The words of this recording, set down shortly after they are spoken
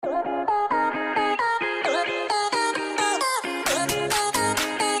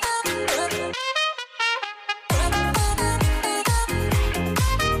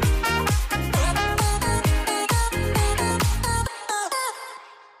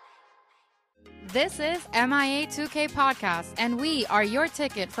This is MIA 2K Podcast, and we are your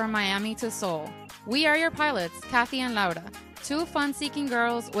ticket from Miami to Seoul. We are your pilots, Kathy and Laura, two fun-seeking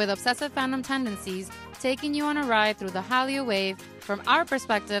girls with obsessive fandom tendencies, taking you on a ride through the Hallyu wave from our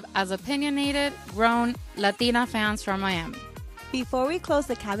perspective as opinionated, grown Latina fans from Miami. Before we close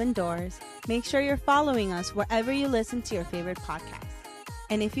the cabin doors, make sure you're following us wherever you listen to your favorite podcasts.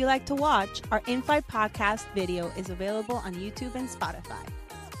 And if you like to watch, our in-flight podcast video is available on YouTube and Spotify.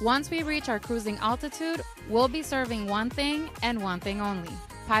 Once we reach our cruising altitude, we'll be serving one thing and one thing only,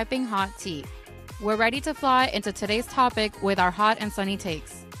 piping hot tea. We're ready to fly into today's topic with our hot and sunny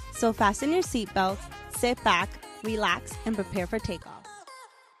takes. So fasten your seatbelts, sit back, relax, and prepare for takeoff.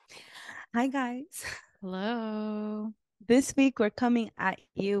 Hi, guys. Hello. This week, we're coming at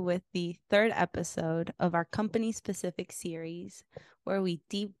you with the third episode of our company-specific series, where we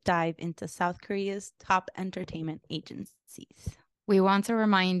deep dive into South Korea's top entertainment agencies. We want to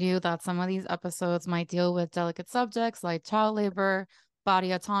remind you that some of these episodes might deal with delicate subjects like child labor,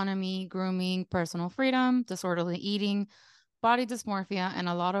 body autonomy, grooming, personal freedom, disorderly eating, body dysmorphia, and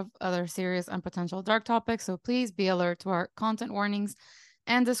a lot of other serious and potential dark topics. So please be alert to our content warnings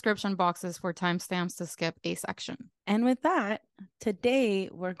and description boxes for timestamps to skip a section. And with that, today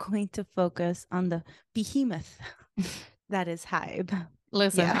we're going to focus on the behemoth that is HYBE.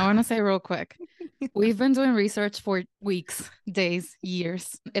 Listen, I want to say real quick, we've been doing research for weeks, days,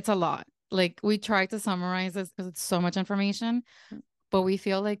 years. It's a lot. Like, we tried to summarize this because it's so much information, but we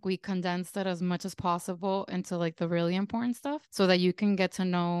feel like we condensed it as much as possible into like the really important stuff so that you can get to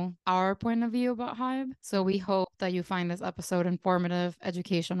know our point of view about HYBE. So we hope that you find this episode informative,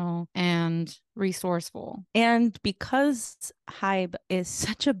 educational, and resourceful. And because HYBE is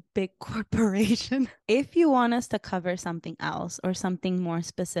such a big corporation, if you want us to cover something else or something more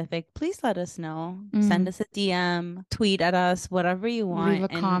specific, please let us know. Send us a DM, tweet at us, whatever you want. Leave a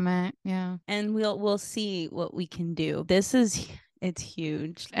comment. Yeah. And we'll see what we can do. It's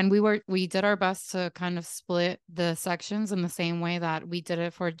huge. And we did our best to kind of split the sections in the same way that we did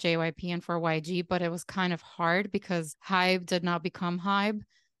it for JYP and for YG, but it was kind of hard because HYBE did not become HYBE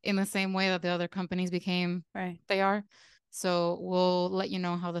in the same way that the other companies became they are. So we'll let you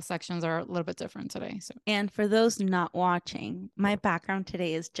know how the sections are a little bit different today. So, and for those not watching, my background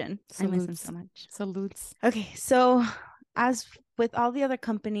today is Jin. I miss him so much. Salutes. Okay, so as with all the other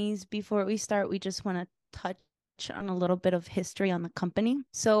companies, before we start, we just want to touch on a little bit of history on the company.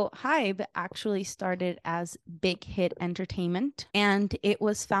 So HYBE actually started as Big Hit Entertainment, and it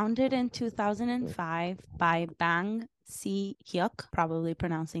was founded in 2005 by Bang Si-hyuk, probably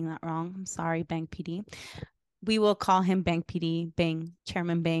pronouncing that wrong. I'm sorry, Bang PD. We will call him Bang PD, Bang,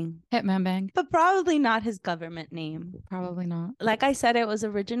 Chairman Bang. Hitman Bang. But probably not his government name. Probably not. Like I said, it was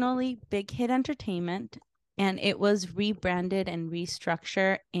originally Big Hit Entertainment, and it was rebranded and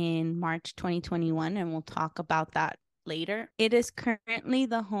restructured in March 2021, and we'll talk about that later. It is currently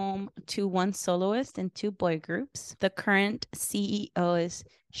the home to one soloist and two boy groups. The current CEO is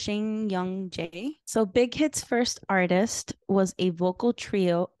Shin Young-jae. So Big Hit's first artist was a vocal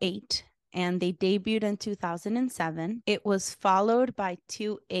trio, 8, and they debuted in 2007. It was followed by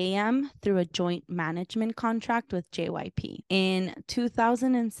 2AM through a joint management contract with JYP. In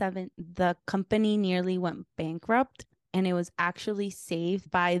 2007, the company nearly went bankrupt, and it was actually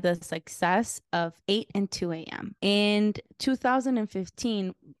saved by the success of 8 and 2AM. In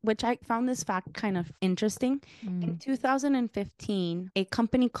 2015, which I found this fact kind of interesting, in 2015, a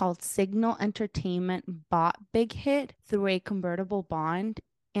company called Signal Entertainment bought Big Hit through a convertible bond.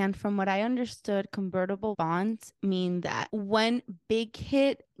 And from what I understood, convertible bonds mean that when Big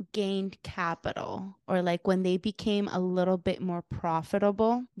Hit gained capital, or like when they became a little bit more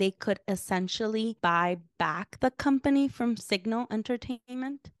profitable, they could essentially buy back the company from Signal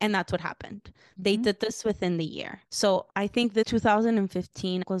Entertainment. And that's what happened. They did this within the year. So I think the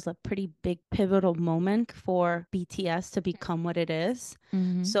 2015 was a pretty big pivotal moment for BTS to become what it is.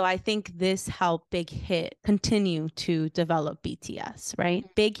 So I think this helped Big Hit continue to develop BTS, right?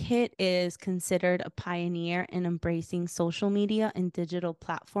 Big Hit is considered a pioneer in embracing social media and digital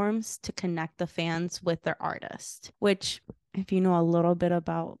platforms to connect the fans with their artist, which, if you know a little bit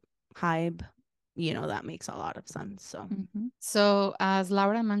about HYBE, you know that makes a lot of sense. So as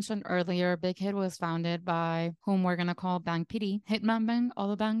Laura mentioned earlier, Big Hit was founded by whom we're gonna call Bang PD, Hitman Bang, all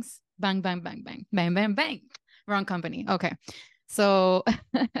the bangs, bang bang bang bang bang bang bang. Wrong company. Okay. So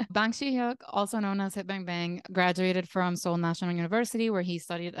Bang Si-hyuk, also known as Hit Bang Bang, graduated from Seoul National University, where he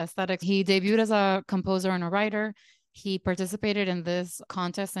studied aesthetics. He debuted as a composer and a writer. He participated in this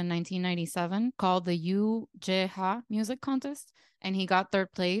contest in 1997 called the UJH Music Contest, and he got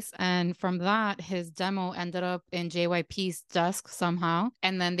third place. And from that, his demo ended up in JYP's desk somehow.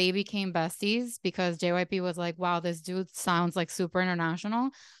 And then they became besties because JYP was like, wow, this dude sounds like super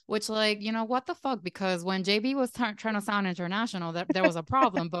international, which, like, you know, what the fuck? Because when JB was trying to sound international, there was a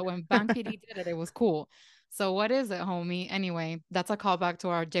problem. But when Bang PD did it, it was cool. So what is it, homie? Anyway, that's a callback to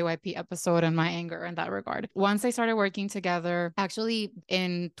our JYP episode and my anger in that regard. Once they started working together, actually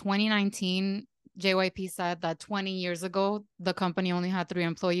in 2019, JYP said that 20 years ago, the company only had 3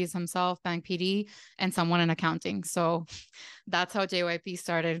 employees, himself, Bang PD, and someone in accounting. So that's how JYP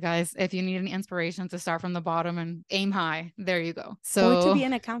started, guys. If you need any inspiration to start from the bottom and aim high, there you go. So, or to be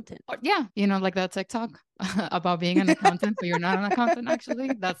an accountant. Yeah, you know, like that TikTok about being an accountant, but you're not an accountant,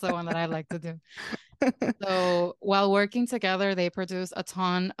 actually. That's the one that I like to do. So while working together, they produced a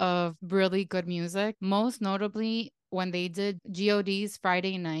ton of really good music. Most notably, when they did GOD's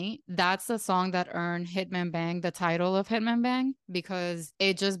Friday Night, that's the song that earned Hitman Bang the title of Hitman Bang because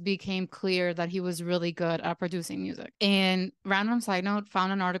it just became clear that he was really good at producing music. And random side note,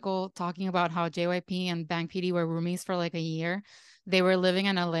 found an article talking about how JYP and Bang PD were roomies for like a year. They were living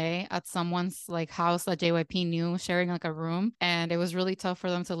in LA at someone's like house that JYP knew, sharing like a room, and it was really tough for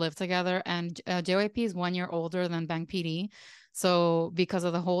them to live together. And JYP is 1 year older than Bang PD. So because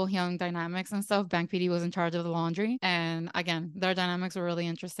of the whole young dynamics and stuff, Bang PD was in charge of the laundry. And again, their dynamics were really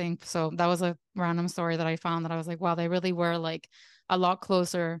interesting. So that was a random story that I found that I was like, wow, they really were like a lot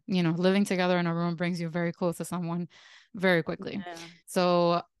closer. You know, living together in a room brings you very close to someone very quickly. Yeah.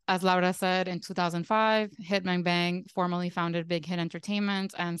 So as Laura said, in 2005, Hitman Bang formally founded Big Hit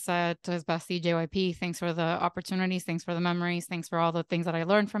Entertainment and said to his bestie JYP, thanks for the opportunities, thanks for the memories, thanks for all the things that I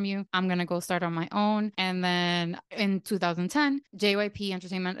learned from you. I'm going to go start on my own. And then in 2010, JYP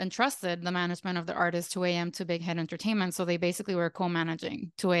Entertainment entrusted the management of the artist 2AM to Big Hit Entertainment. So they basically were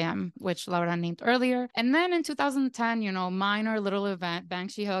co-managing 2AM, which Laura named earlier. And then in 2010, you know, minor little event, Bang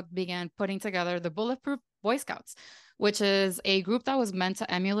Shi-hyuk began putting together the Bulletproof Boy Scouts, which is a group that was meant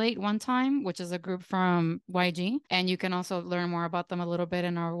to emulate One Time, which is a group from YG. And you can also learn more about them a little bit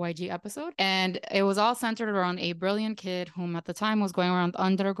in our YG episode. And it was all centered around a brilliant kid whom at the time was going around the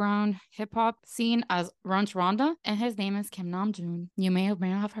underground hip hop scene as Runch Ronda. And his name is Kim Namjoon. You may or may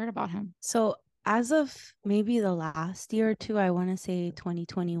not have heard about him. So as of maybe the last year or two, I want to say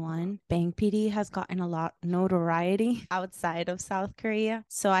 2021, Bang PD has gotten a lot notoriety outside of South Korea.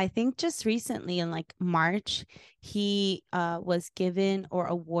 So I think just recently in like March, he was given or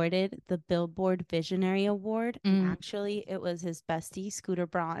awarded the Billboard Visionary Award. And actually, it was his bestie, Scooter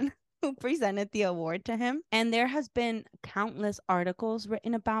Braun, who presented the award to him. And there has been countless articles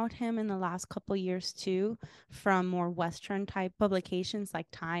written about him in the last couple years too, from more Western type publications like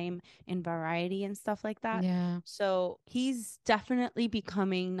Time and Variety and stuff like that. Yeah. So he's definitely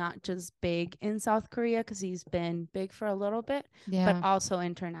becoming not just big in South Korea, because he's been big for a little bit, but also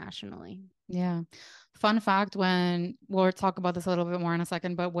internationally. Yeah. Fun fact, when we'll talk about this a little bit more in a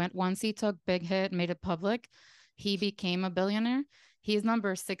second, but once he took Big Hit, made it public, he became a billionaire. He's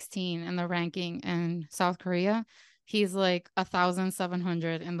number 16 in the ranking in South Korea. He's like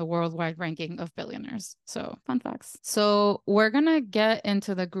 1,700 in the worldwide ranking of billionaires. So fun facts. So we're going to get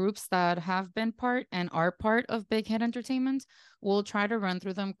into the groups that have been part and are part of Big Hit Entertainment. We'll try to run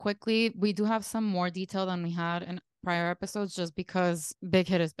through them quickly. We do have some more detail than we had in prior episodes just because Big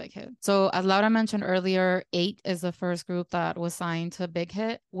Hit is Big Hit. So as Laura mentioned earlier, 8 is the first group that was signed to Big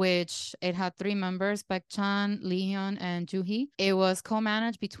Hit, which it had 3 members, Baekchan, Leehyun, and Joohee. It was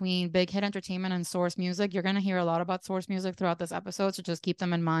co-managed between Big Hit Entertainment and Source Music. You're going to hear a lot about Source Music throughout this episode, so just keep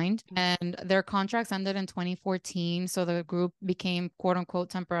them in mind. And their contracts ended in 2014, so the group became quote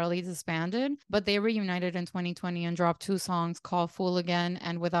unquote temporarily disbanded, but they reunited in 2020 and dropped 2 songs called Fool Again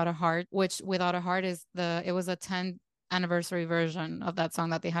and Without a Heart, which Without a Heart is it was a 10th anniversary version of that song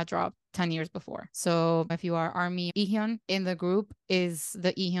that they had dropped 10 years before. So if you are ARMY, Ihyun in the group is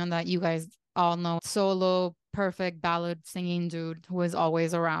the Ihyun that you guys all know, solo perfect ballad singing dude who is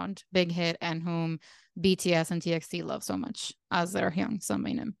always around, Big Hit, and whom BTS and TXT love so much as their Hyung, some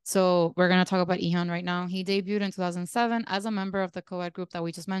may name. So we're going to talk about Ihyun right now. He debuted in 2007 as a member of the co-ed group that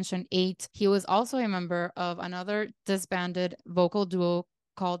we just mentioned, 8. He was also a member of another disbanded vocal duo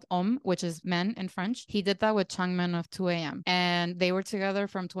called which is men in French. He did that with Changmin of 2AM, and they were together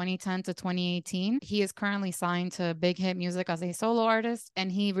from 2010 to 2018. He is currently signed to Big Hit Music as a solo artist,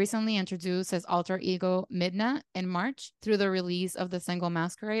 and he recently introduced his alter ego Midna in March through the release of the single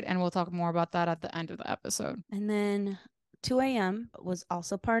Masquerade, and we'll talk more about that at the end of the episode. And then 2AM was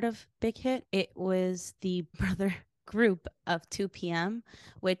also part of Big Hit. It was the brother group of 2PM,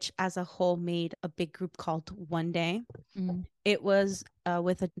 which as a whole made a big group called One Day. It was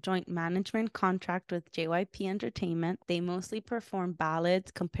with a joint management contract with JYP Entertainment. They mostly performed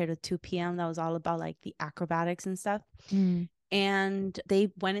ballads compared to 2PM. That was all about like the acrobatics and stuff. And they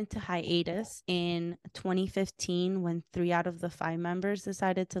went into hiatus in 2015 when 3 out of the 5 members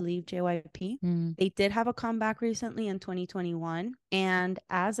decided to leave JYP. They did have a comeback recently in 2021. And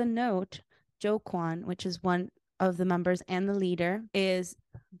as a note, Jo Kwon, which is one of the members and the leader, is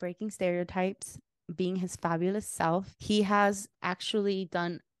breaking stereotypes, being his fabulous self. He has actually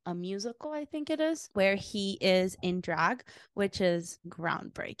done a musical, I think it is, where he is in drag, which is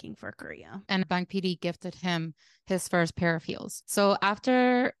groundbreaking for Korea. And Bang PD gifted him his first pair of heels. So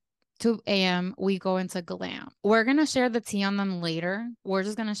after 2 a.m., we go into glam. We're going to share the tea on them later. We're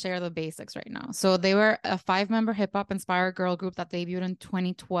just going to share the basics right now. So they were a 5-member hip-hop inspired girl group that debuted in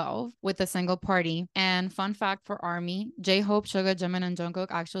 2012 with a single party. And fun fact for ARMY, J-Hope, Suga, Jimin, and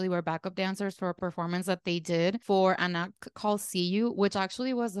Jungkook actually were backup dancers for a performance that they did for an act called See You, which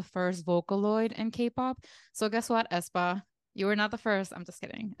actually was the first Vocaloid in K-pop. So guess what, aespa? You were not the first. I'm just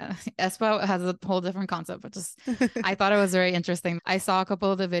kidding. aespa has a whole different concept, but just I thought it was very interesting. I saw a couple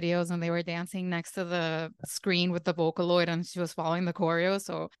of the videos and they were dancing next to the screen with the Vocaloid and she was following the choreo.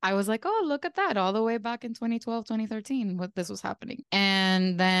 So I was like, oh, look at that. All the way back in 2012, 2013, what this was happening.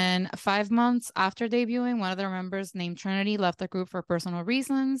 And then 5 months after debuting, one of their members named Trinity left the group for personal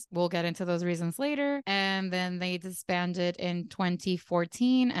reasons. We'll get into those reasons later. And then they disbanded in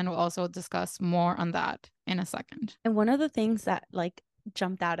 2014 and we'll also discuss more on that in a second. And one of the things that like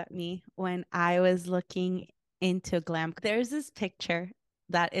jumped out at me when I was looking into glam, there's this picture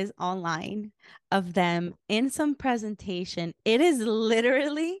that is online of them in some presentation. It is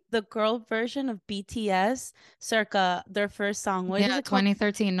literally the girl version of BTS circa their first song. What is it called?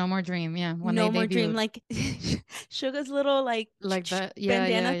 2013, No More Dream. Yeah, when No they More debuted. Dream, like Suga's little like that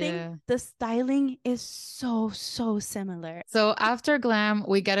bandana thing. The styling is so similar. So after glam,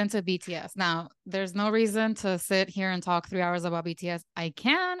 we get into BTS. Now, there's no reason to sit here and talk 3 hours about BTS. I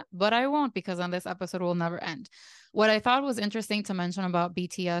can, but I won't because on this episode will never end. What I thought was interesting to mention about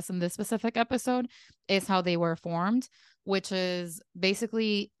BTS in this specific episode is how they were formed, which is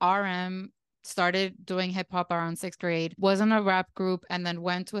basically RM started doing hip hop around 6th grade, was in a rap group, and then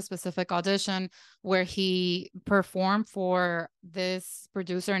went to a specific audition where he performed for this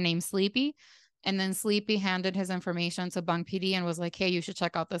producer named Sleepy. And then Sleepy handed his information to Bang PD and was like, hey, you should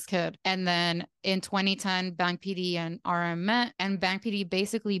check out this kid. And then in 2010, Bang PD and RM met, and Bang PD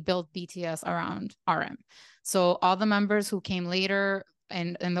basically built BTS around RM. So all the members who came later,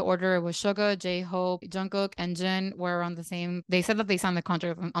 and in the order it was Suga, J-Hope, Jungkook, and Jin were on the same. They said that they signed the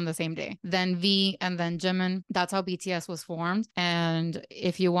contract on the same day. Then V and then Jimin. That's how BTS was formed. And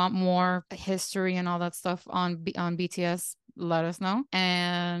if you want more history and all that stuff on BTS, let us know.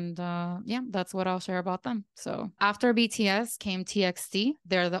 And yeah, that's what I'll share about them. So after BTS came TXT.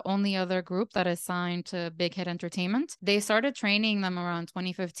 They're the only other group that is signed to Big Hit Entertainment. They started training them around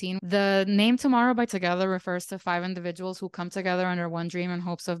 2015. The name Tomorrow by Together refers to 5 individuals who come together under one dream in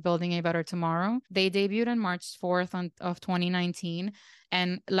hopes of building a better tomorrow. They debuted on March 4th of 2019.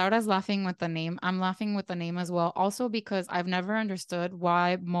 And Laura's laughing with the name. I'm laughing with the name as well. Also because I've never understood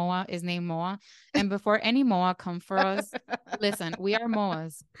why Moa is named Moa. And before any Moa come for us, listen, we are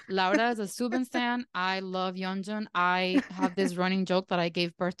Moas. Laura is a Subin stan. I love Yeonjun. I have this running joke that I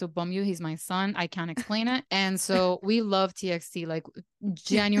gave birth to Bumyu. He's my son. I can't explain it. And so we love TXT. Like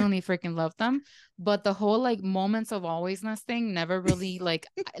genuinely freaking love them. But the whole like moments of alwaysness thing never really like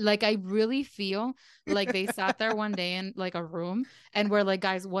I really feel like they sat there one day in like a room and we're like,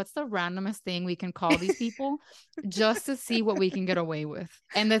 guys, what's the randomest thing we can call these people just to see what we can get away with?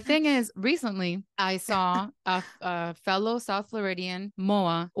 And the thing is, recently I saw a fellow South Floridian,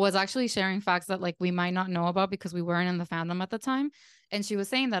 Moa, was actually sharing facts that like we might not know about because we weren't in the fandom at the time. And she was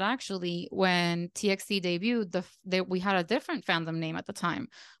saying that actually when TXT debuted, we had a different fandom name at the time,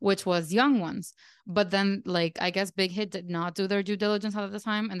 which was Young Ones. But then, like, I guess Big Hit did not do their due diligence at the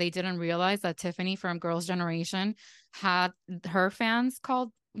time, and they didn't realize that Tiffany from Girls' Generation had her fans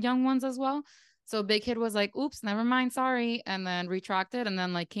called Young Ones as well. So Big Hit was like, oops, never mind, sorry, and then retracted, and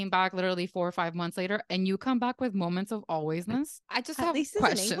then like came back literally 4 or 5 months later, and you come back with moments of alwaysness. I just have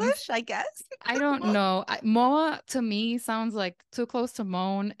questions. In English, I guess. I don't know. Moa to me sounds like too close to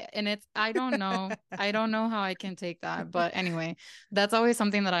moan, and I don't know. I don't know how I can take that. But anyway, that's always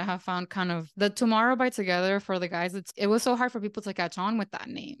something that I have found kind of the Tomorrow by Together for the guys. It was so hard for people to catch on with that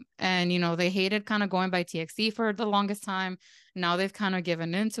name, and they hated kind of going by TXT for the longest time. Now they've kind of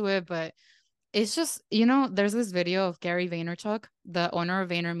given into it, but it's just, there's this video of Gary Vaynerchuk, the owner of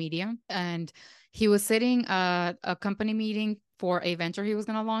VaynerMedia, and He was sitting at a company meeting for a venture he was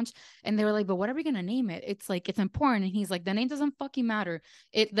going to launch, and they were like, but what are we going to name it? It's like, it's important. And he's like, the name doesn't fucking matter.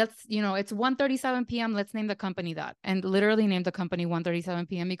 It's 1:37 p.m. Let's name the company that. And literally named the company 1:37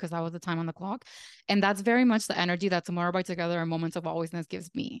 p.m. because that was the time on the clock. And that's very much the energy that Tomorrow by Together and Moments of Alwaysness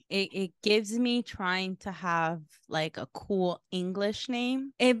gives me. It gives me trying to have like a cool English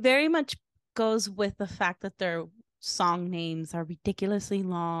name. It very much goes with the fact that their song names are ridiculously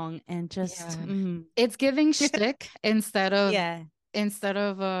long and just it's giving shtick instead of yeah.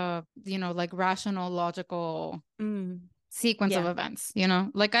 like rational, logical sequence of Yeah. events,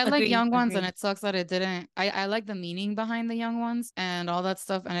 like I like Agree. Young Ones, and Agree. it sucks that it didn't. I like the meaning behind the Young Ones and all that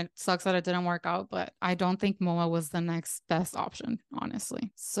stuff, and it sucks that it didn't work out, but I don't think Moa was the next best option,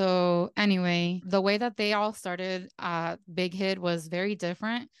 honestly. So anyway, the way that they all started at Big Hit was very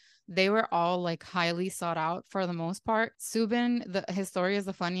different. They were all like highly sought out for the most part. Subin, his story is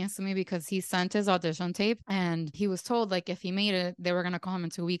the funniest to me because he sent his audition tape and he was told like if he made it, they were gonna call him in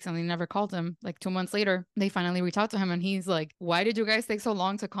 2 weeks, and they never called him. Like 2 months later, they finally reached out to him, and he's like, "Why did you guys take so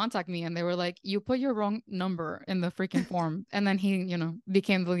long to contact me?" And they were like, "You put your wrong number in the freaking form." And then he,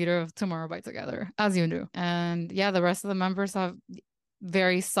 became the leader of Tomorrow by Together, as you do. And yeah, the rest of the members have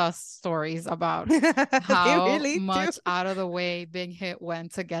very sus stories about how really much out of the way Big Hit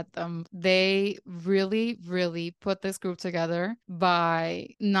went to get them. They really, really put this group together by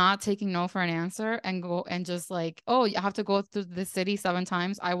not taking no for an answer and go and just like, oh, you have to go to the city 7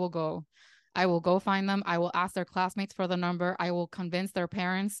 times. I will go. I will go find them. I will ask their classmates for the number. I will convince their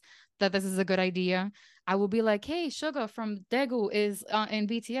parents that this is a good idea. I will be like, hey, Suga from Daegu is in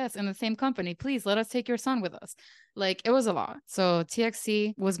BTS in the same company. Please let us take your son with us. Like, it was a lot. So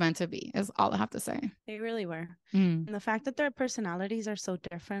TXT was meant to be, is all I have to say. They really were. And the fact that their personalities are so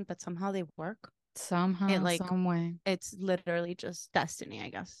different, but somehow they work. Somehow, some way. It's literally just destiny, I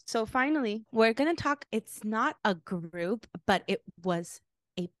guess. So finally, we're going to talk. It's not a group, but it was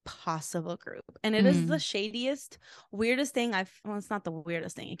a possible group, and it is the shadiest, weirdest thing it's not the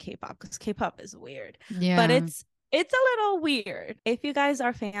weirdest thing in K-pop because K-pop is weird, but it's a little weird. If you guys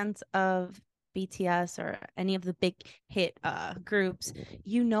are fans of BTS or any of the big hit groups,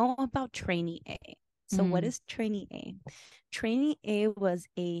 you know about Trainee A. So what is Trainee A? Trainee A was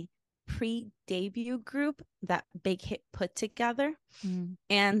a pre-debut group that Big Hit put together,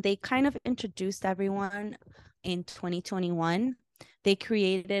 and they kind of introduced everyone in 2021. They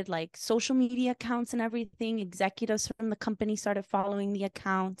created like social media accounts and everything. Executives from the company started following the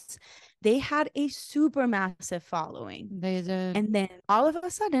accounts. They had a super massive following. They did. And then all of a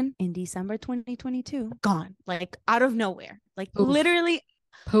sudden in December 2022, gone, like out of nowhere, like Poof. literally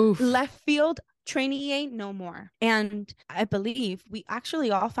Poof. Left field. Trainee A, no more. And I believe we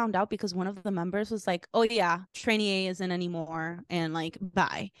actually all found out because one of the members was like, oh yeah, Trainee A isn't anymore, and like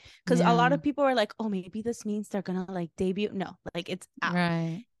bye. Because a lot of people were like, oh, maybe this means they're gonna like debut. No, like it's out.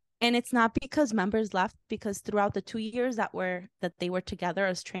 Right. And it's not because members left, because throughout the 2 years that they were together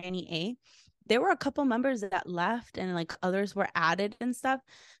as Trainee A, there were a couple members that left and like others were added and stuff.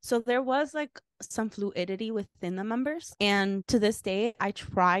 So there was like some fluidity within the members. And to this day, I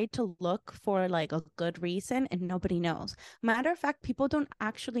tried to look for like a good reason and nobody knows. Matter of fact, people don't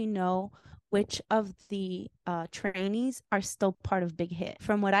actually know which of the trainees are still part of Big Hit.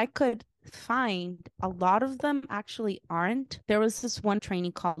 From what I could find, a lot of them actually aren't. There was this one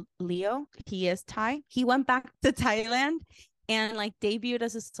trainee called Leo. He is Thai. He went back to Thailand and like debuted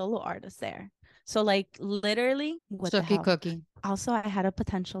as a solo artist there. So like literally, what the hell? Cookie. Also, I had a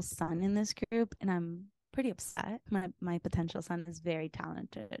potential son in this group, and I'm pretty upset. My potential son is very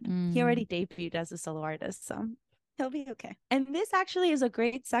talented. He already debuted as a solo artist, so he'll be okay. And this actually is a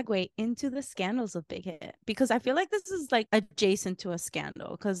great segue into the scandals of Big Hit, because I feel like this is like adjacent to a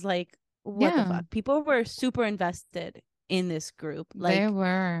scandal, because like what the fuck? People were super invested in this group. Like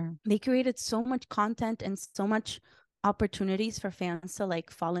they created so much content and so much opportunities for fans to like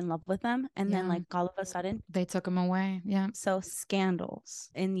fall in love with them, and then like all of a sudden they took them away. So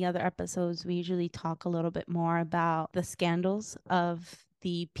scandals. In the other episodes, we usually talk a little bit more about the scandals of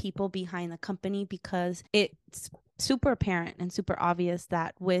the people behind the company, because it's super apparent and super obvious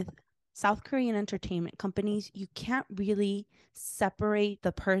that with South Korean entertainment companies, you can't really separate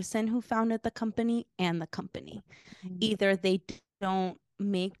the person who founded the company and the company. Either they don't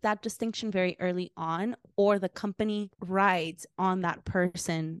make that distinction very early on, or the company rides on that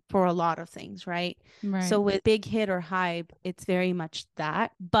person for a lot of things, right? Right. So with Big Hit or HYBE, it's very much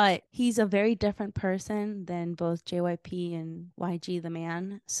that, but he's a very different person than both JYP and YG the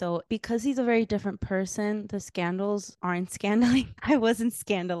man. So because he's a very different person, the scandals aren't scandaling. I wasn't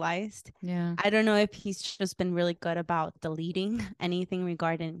scandalized. Yeah. I don't know if he's just been really good about deleting anything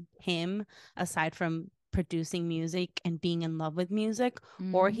regarding him aside from producing music and being in love with music,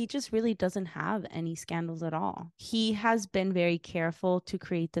 or he just really doesn't have any scandals at all. He has been very careful to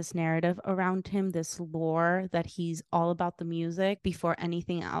create this narrative around him, this lore that he's all about the music before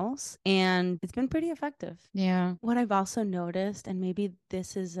anything else, and it's been pretty effective. Yeah. What I've also noticed, and maybe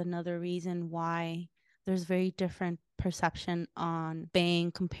this is another reason why there's very different perception on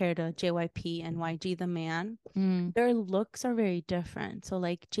Bang compared to JYP and YG the man. Their looks are very different. So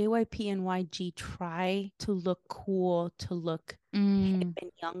like JYP and YG try to look cool, to look hip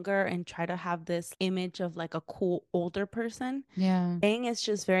and younger, and try to have this image of like a cool older person. Yeah. Bang is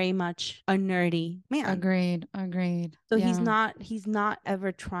just very much a nerdy man. Agreed. So Yeah. he's not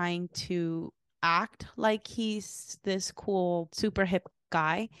ever trying to act like he's this cool super hip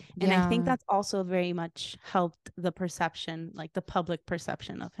guy, and I think Yeah. that's also very much helped the perception, like the public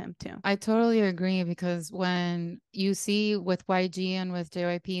perception of him too. I totally agree, because when you see with YG and with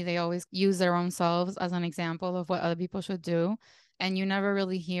JYP, they always use their own selves as an example of what other people should do. And you never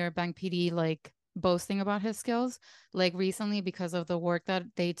really hear Bang PD like boasting about his skills. Like recently, because of the work that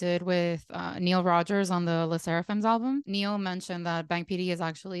they did with Neil Rogers on the Le Serafim's album, Neil mentioned that Bang PD is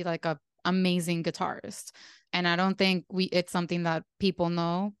actually like a amazing guitarist. And I don't think it's something that people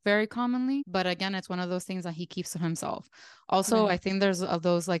know very commonly. But again, it's one of those things that he keeps to himself. Also, I think there's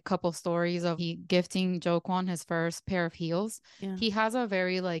those like couple stories of he gifting Jo Kwon his first pair of heels. Yeah. He has a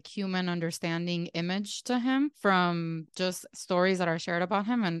very like human understanding image to him from just stories that are shared about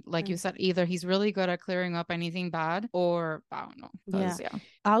him. And like you said, either he's really good at clearing up anything bad, or I don't know. Yeah.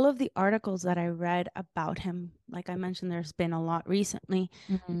 All of the articles that I read about him, like I mentioned, there's been a lot recently.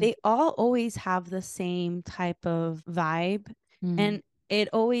 They all always have the same type of vibe. And it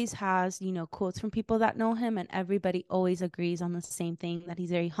always has, you know, quotes from people that know him, and everybody always agrees on the same thing, that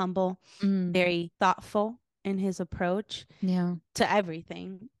he's very humble, very thoughtful in his approach to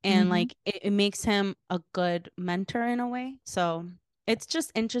everything. And like it makes him a good mentor in a way. So it's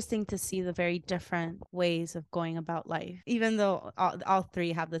just interesting to see the very different ways of going about life, even though all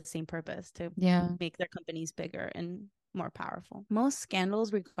three have the same purpose to make their companies bigger and more powerful. Most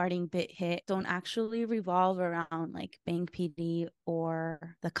scandals regarding Big Hit don't actually revolve around like Bang PD or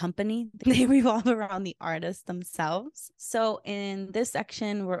the company. They revolve around the artists themselves. So in this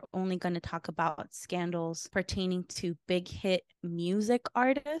section, we're only going to talk about scandals pertaining to Big Hit music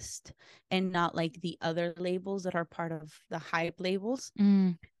artists and not like the other labels that are part of the HYBE labels.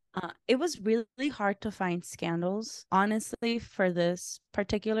 It was really hard to find scandals, honestly, for this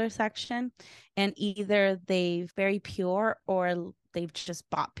particular section. And either they're very pure or they've just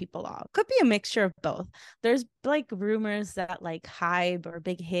bought people off. Could be a mixture of both. There's like rumors that like HYBE or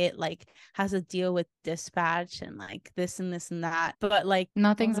Big Hit like has a deal with Dispatch and like this and this and that. But like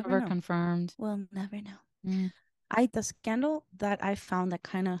nothing's ever confirmed. We'll never know. The scandal that I found that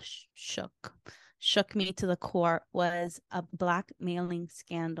kind of shook me to the core was a blackmailing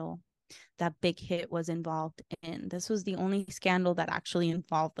scandal that Big Hit was involved in. This was the only scandal that actually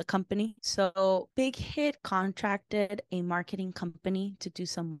involved the company. So Big Hit contracted a marketing company to do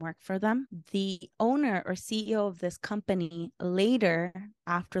some work for them. The owner or CEO of this company later,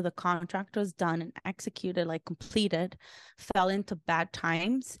 after the contract was done and executed, like completed, fell into bad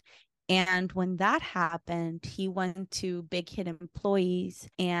times. And when that happened, he went to Big Hit employees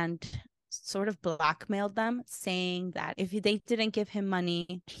and sort of blackmailed them, saying that if they didn't give him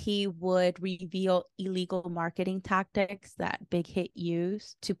money, he would reveal illegal marketing tactics that Big Hit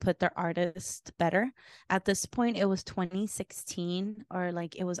used to put their artists better. At this point, it was 2016, or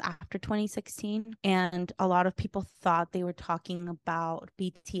like it was after 2016. And a lot of people thought they were talking about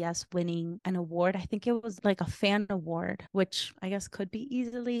BTS winning an award. I think it was like a fan award, which I guess could be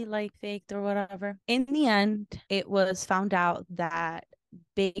easily like faked or whatever. In the end, it was found out that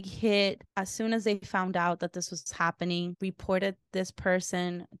Big Hit, as soon as they found out that this was happening, reported this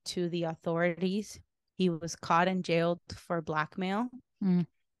person to the authorities. He was caught and jailed for blackmail.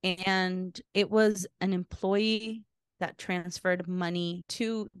 And it was an employee that transferred money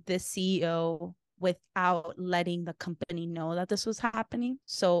to the CEO without letting the company know that this was happening.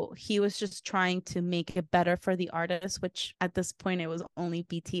 So he was just trying to make it better for the artist, which at this point it was only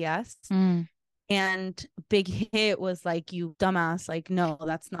BTS. And Big Hit was like, you dumbass, like, no,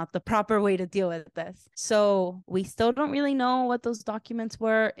 that's not the proper way to deal with this. So we still don't really know what those documents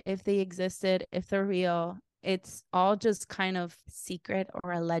were, if they existed, if they're real. It's all just kind of secret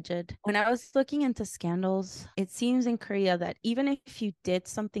or alleged. When I was looking into scandals, it seems in Korea that even if you did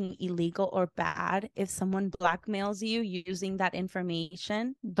something illegal or bad, if someone blackmails you using that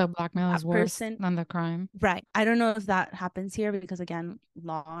information, The blackmail is that worse person, than the crime. right. I don't know if that happens here because, again,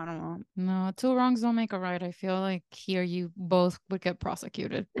 law, I don't know. No, two wrongs don't make a right. I feel like here you both would get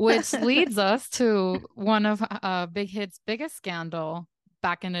prosecuted, which leads us to one of Big Hit's biggest scandal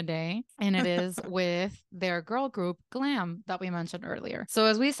back in the day, and it is with their girl group Glam that we mentioned earlier. So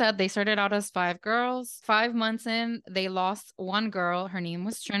as we said, they started out as 5 girls. 5 months in, they lost one girl. Her name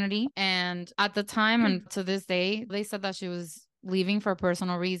was Trinity, and at the time and to this day, they said that she was leaving for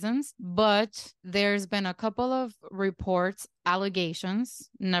personal reasons, but there's been a couple of reports, allegations,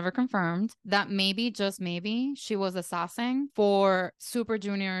 never confirmed, that maybe, just maybe, she was a sassing for Super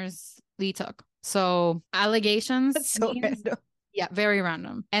Junior's Lee Tuk. So allegations. That's so random. Yeah, very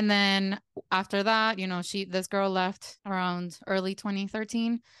random. And then after that, this girl left around early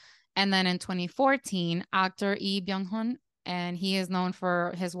 2013. And then in 2014, actor Lee Byung-hun, and he is known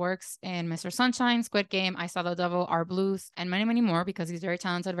for his works in Mr. Sunshine, Squid Game, I Saw the Devil, Our Blues, and many, many more because he's very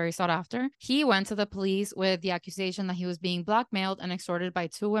talented, very sought after. He went to the police with the accusation that he was being blackmailed and extorted by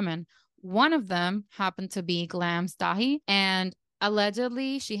 2 women. One of them happened to be Glam's Dahi, and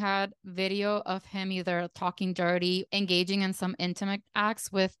allegedly, she had video of him either talking dirty, engaging in some intimate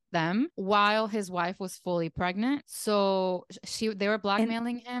acts with them while his wife was fully pregnant. So they were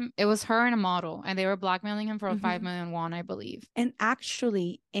blackmailing him. It was her and a model, and they were blackmailing him for 5 million won, I believe. And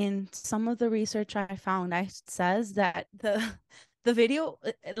actually, in some of the research I found, it says that the video,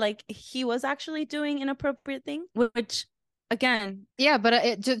 like, he was actually doing inappropriate thing, which, again, yeah,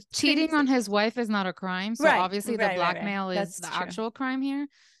 but just cheating on his wife is not a crime. So obviously the blackmail is the actual crime here.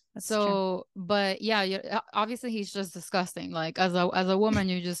 That's true. But yeah, obviously he's just disgusting. Like as a woman,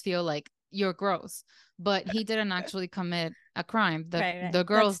 you just feel like you're gross. But he didn't actually commit a crime. The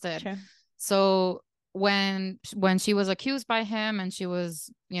girls did. True. So when she was accused by him and she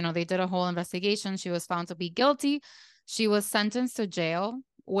was, they did a whole investigation, she was found to be guilty. She was sentenced to jail,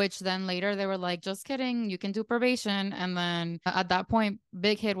 which then later they were like, just kidding, you can do probation. And then at that point,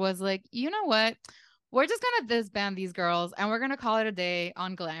 Big Hit was like, you know what? We're just going to disband these girls and we're going to call it a day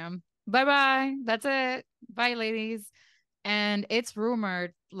on Glam. Bye-bye. That's it. Bye, ladies. And it's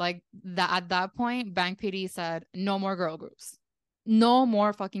rumored like that at that point, Bank PD said, no more girl groups. No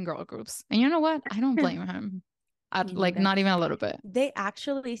more fucking girl groups. And you know what? I don't blame him. Like not even a little bit. They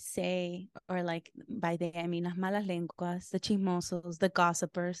actually say, or like by they, I mean las malas lenguas, the chismosos, the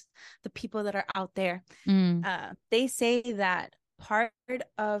gossipers, the people that are out there. They say that part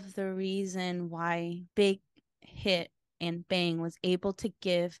of the reason why Big Hit and Bang was able to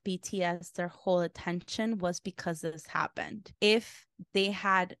give BTS their whole attention was because this happened. If they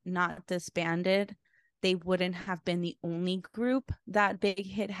had not disbanded, they wouldn't have been the only group that Big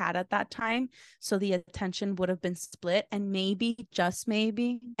Hit had at that time. So the attention would have been split, and maybe, just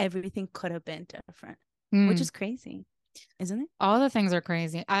maybe, everything could have been different, which is crazy, isn't it? All the things are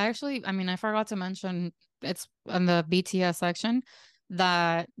crazy. I forgot to mention, it's in the BTS section,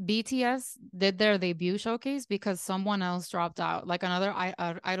 that BTS did their debut showcase because someone else dropped out. Like another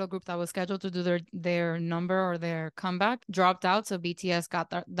idol group that was scheduled to do their number or their comeback dropped out. So BTS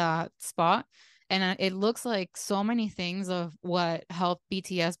got that spot. And it looks like so many things of what helped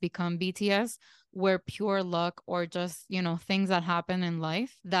BTS become BTS were pure luck or just, things that happen in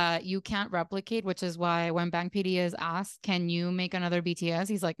life that you can't replicate, which is why when Bang PD is asked, can you make another BTS?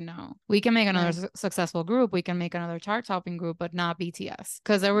 He's like, no, we can make another successful group. We can make another chart topping group, but not BTS.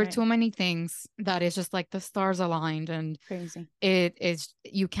 Because there were too many things that it's just like the stars aligned and crazy.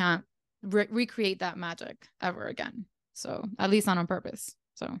 You can't recreate that magic ever again. So at least not on purpose.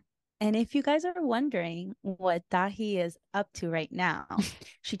 So. And if you guys are wondering what Dahi is up to right now,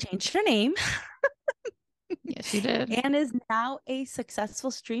 she changed her name. Yes, she did. And is now a successful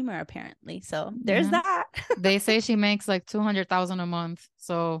streamer, apparently. So there's that. They say she makes like 200,000 a month.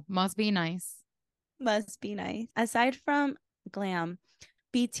 So must be nice. Must be nice. Aside from Glam,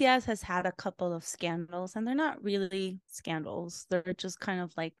 BTS has had a couple of scandals, and they're not really scandals. They're just kind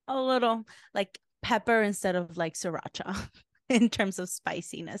of like a little like pepper instead of like sriracha. In terms of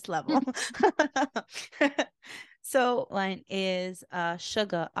spiciness level. So one is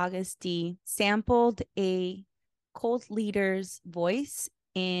Suga, August D, sampled a cult leader's voice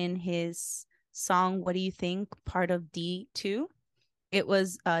in his song What Do You Think, part of D2. It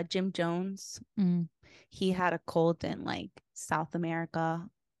was Jim Jones. He had a cult in like South America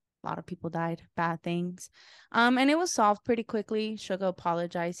A lot of people died, bad things. And it was solved pretty quickly. Suga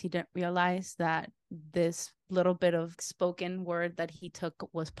apologized. He didn't realize that this little bit of spoken word that he took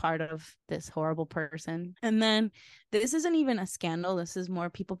was part of this horrible person. And then this isn't even a scandal. This is more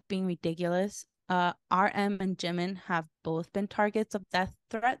people being ridiculous. RM and Jimin have both been targets of death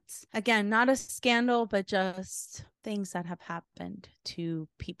threats. Again, not a scandal, but just things that have happened to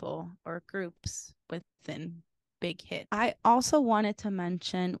people or groups within Big Hit. I also wanted to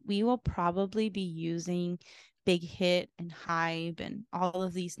mention we will probably be using Big Hit and HYBE and all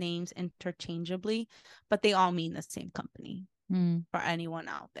of these names interchangeably, but they all mean the same company. For anyone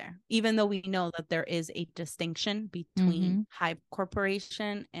out there, even though we know that there is a distinction between HYBE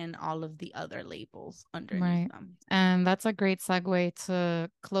Corporation and all of the other labels underneath them. And that's a great segue to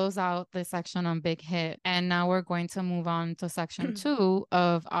close out this section on Big Hit. And now we're going to move on to section 2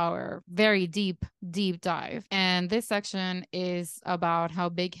 of our very deep dive. And this section is about how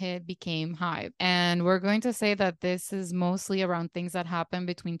Big Hit became HYBE. And we're going to say that this is mostly around things that happened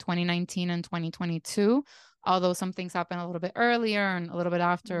between 2019 and 2022. Although some things happen a little bit earlier and a little bit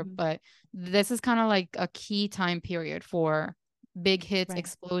after, but this is kind of like a key time period for Big Hit's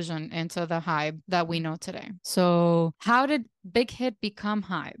explosion into the HYBE that we know today. So how did Big Hit become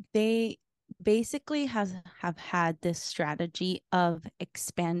HYBE? They basically have had this strategy of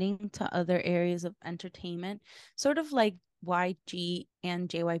expanding to other areas of entertainment, sort of like YG and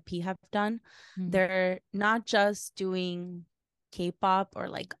JYP have done. They're not just doing K-pop or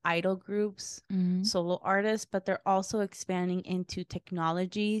like idol groups, solo artists, but they're also expanding into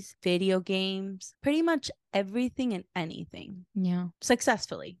technologies, video games, pretty much everything and anything. Yeah.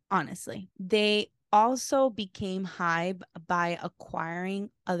 Successfully, honestly. They also became HYBE by acquiring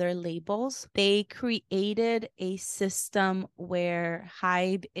other labels. They created a system where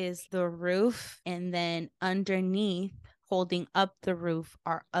HYBE is the roof, and then underneath, holding up the roof,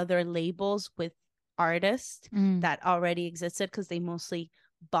 are other labels with artists that already existed, because they mostly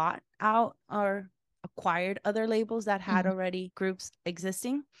bought out or acquired other labels that had already groups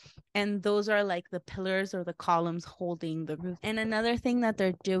existing, and those are like the pillars or the columns holding the roof. And another thing that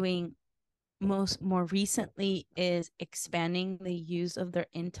they're doing more recently is expanding the use of their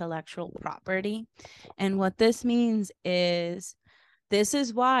intellectual property. And what this means is, this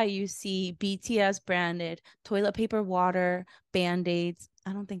is why you see BTS branded toilet paper, water, Band-Aids.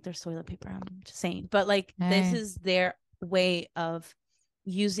 I don't think there's toilet paper, I'm just saying. But like, this is their way of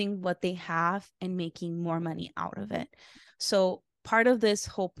using what they have and making more money out of it. So part of this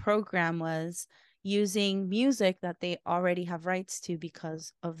whole program was using music that they already have rights to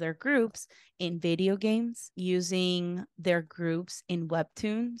because of their groups in video games, using their groups in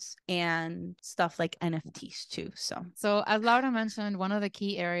webtoons and stuff like NFTs too. So as Laura mentioned, one of the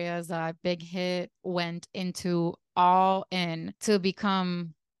key areas that Big Hit went into all in to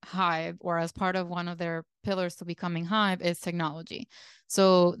become HYBE, or as part of one of their pillars to becoming HYBE, is technology.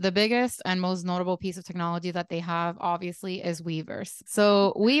 So the biggest and most notable piece of technology that they have, obviously, is Weverse.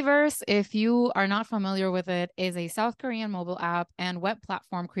 So Weverse, if you are not familiar with it, is a South Korean mobile app and web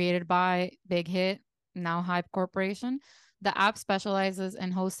platform created by Big Hit, now HYBE Corporation. The app specializes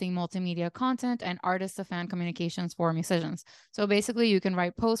in hosting multimedia content and artist-to-fan communications for musicians. So basically, you can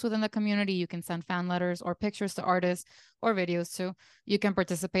write posts within the community, you can send fan letters or pictures to artists, or videos too. You can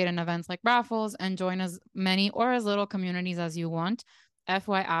participate in events like raffles and join as many or as little communities as you want.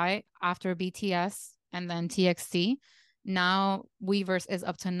 FYI, after BTS and then TXT, now Weverse is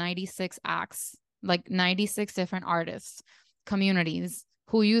up to 96 acts, like 96 different artists, communities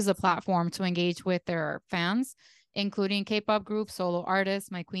who use the platform to engage with their fans, including K-pop groups, solo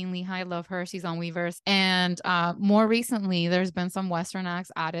artists. My queen Lehigh, love her. She's on Weverse. And more recently, there's been some Western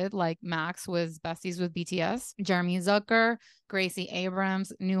acts added, like Max was besties with BTS, Jeremy Zucker, Gracie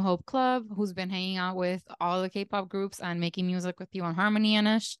Abrams, New Hope Club, who's been hanging out with all the K-pop groups and making music with P1 Harmony and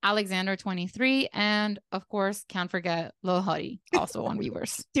Ish, Alexander 23, and of course, can't forget Lil Huddy, also on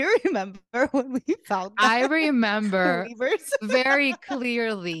Weverse. Do you remember when we found that? I remember very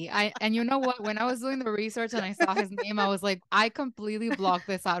clearly. And you know what? When I was doing the research and I saw his name, I was like, I completely blocked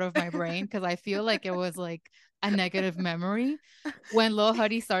this out of my brain because I feel like it was like a negative memory when Lil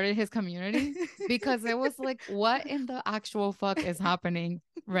Huddy started his community, because it was like, what in the actual fuck is happening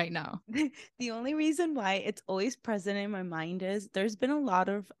right now? The only reason why it's always present in my mind is there's been a lot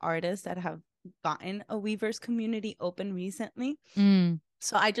of artists that have gotten a Weverse community open recently.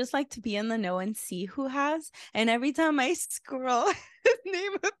 So I just like to be in the know and see who has. And every time I scroll, his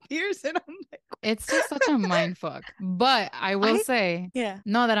name appears and I'm like, it's just such a mind fuck. But I will say,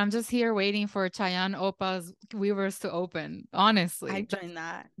 no, that I'm just here waiting for Chayanne Oppa's Weverse to open. Honestly, I joined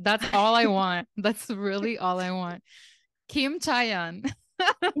that. That's all I want. That's really all I want. Kim Chayanne.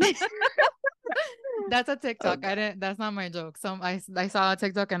 That's a TikTok. Okay. That's not my joke. I saw a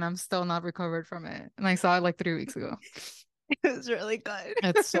TikTok and I'm still not recovered from it. And I saw it like 3 weeks ago. It was really good.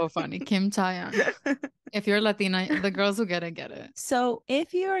 It's so funny. Kim Chaeyoung. If you're Latina, the girls who get it, get it. So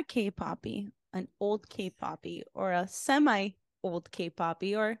if you're a K-poppy, an old K-poppy, or a semi-old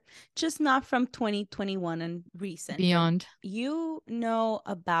K-poppy, or just not from 2021 and recent, Beyond. you know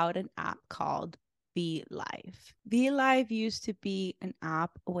about an app called V Live. V Live used to be an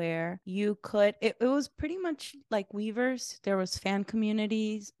app where you could, it was pretty much like Weavers. There was fan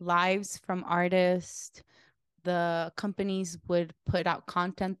communities, lives from artists. The companies would put out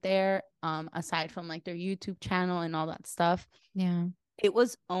content there, aside from like their YouTube channel and all that stuff. Yeah. It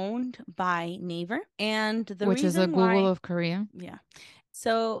was owned by Naver, and Which is a Google of Korea. Yeah.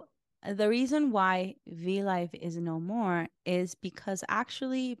 So the reason why V Live is no more is because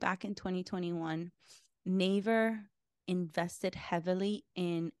actually back in 2021, Naver invested heavily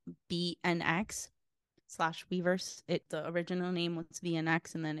in BNX / Weavers. The original name was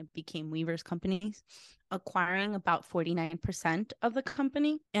VNX, and then it became Weavers Companies, acquiring about 49% of the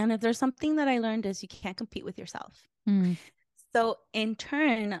company. And if there's something that I learned is you can't compete with yourself. Mm. So in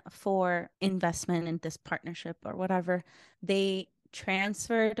turn for investment in this partnership or whatever, they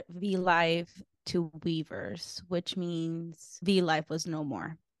transferred V Live to Weavers, which means V Live was no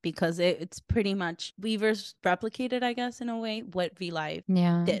more, because it's pretty much Weavers replicated, I guess, in a way what V Live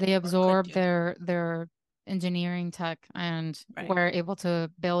did. They absorbed their engineering tech and were able to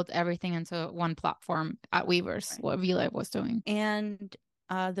build everything into one platform at Weavers, what VLive was doing. And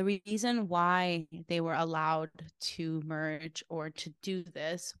the reason why they were allowed to merge or to do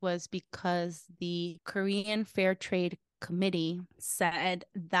this was because the Korean Fair Trade Committee said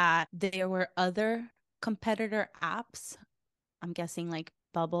that there were other competitor apps, I'm guessing like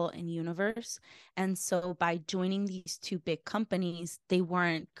Bubble and Universe. And so by joining these two big companies, they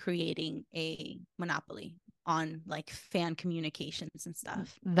weren't creating a monopoly on like fan communications and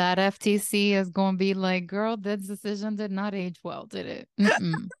stuff. That FTC is going to be like, girl, this decision did not age well, did it?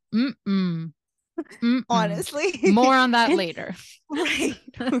 Mm-mm. Mm-mm. Mm-mm. Honestly. More on that later.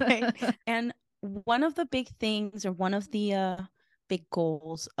 Right. And one of the big things, or one of the big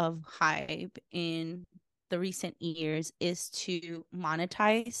goals of HYBE in the recent years, is to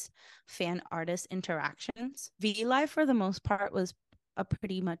monetize fan artist interactions. V Live, for the most part, was a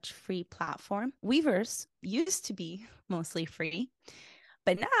pretty much free platform. Weavers used to be mostly free,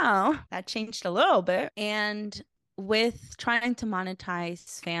 but now that changed a little bit. And with trying to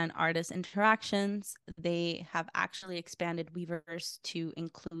monetize fan artist interactions, they have actually expanded Weavers to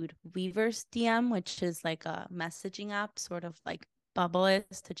include Weavers DM, which is like a messaging app, sort of like Bubble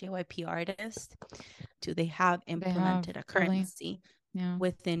is to JYP artists. They have implemented a currency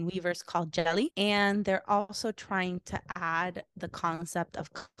within Weavers called Jelly. And they're also trying to add the concept of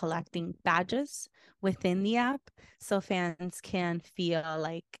collecting badges within the app, so fans can feel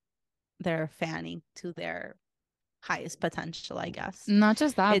like they're fanning to their highest potential, I guess. Not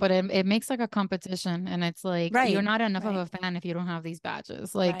just that, but it makes like a competition, and it's like you're not enough of a fan if you don't have these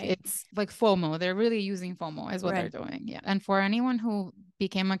badges. Like it's like FOMO. They're really using FOMO is what they're doing. Yeah. And for anyone who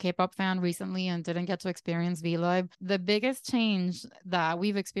became a K-pop fan recently and didn't get to experience V-Live, the biggest change that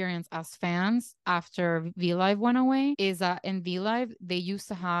we've experienced as fans after V-Live went away is that in V-Live they used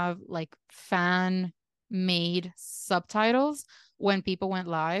to have like fan made subtitles when people went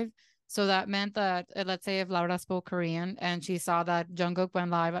live. So that meant that, let's say if Laura spoke Korean and she saw that Jungkook went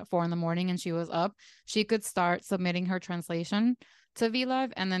live at 4 a.m. and she was up, she could start submitting her translation to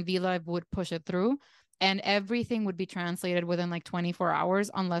VLive, and then VLive would push it through, and everything would be translated within like 24 hours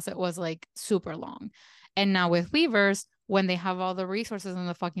unless it was like super long. And now with Weavers, when they have all the resources in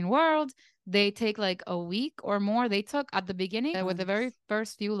the fucking world, they take like a week or more. They took at the beginning with the very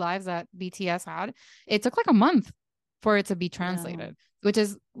first few lives that BTS had, it took like a month for it to be translated, which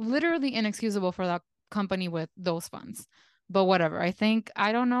is literally inexcusable for that company with those funds. But whatever.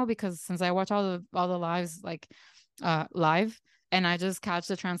 I don't know, because since I watch all the lives like live, and I just catch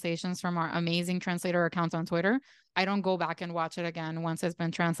the translations from our amazing translator accounts on Twitter, I don't go back and watch it again once it's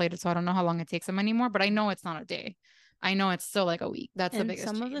been translated. So I don't know how long it takes them anymore, but I know it's not a day. I know it's still like a week. That's the biggest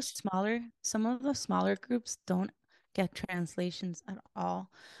change. Some of the smaller groups don't get translations at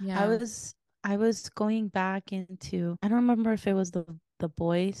all. Yeah. I was going back into, I don't remember if it was the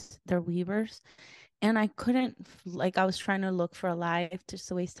boys, their Weavers, and I couldn't, like, I was trying to look for a live just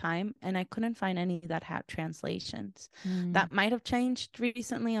to waste time, and I couldn't find any that had translations. That might have changed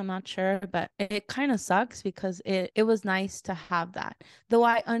recently, I'm not sure, but it kind of sucks because it was nice to have that. Though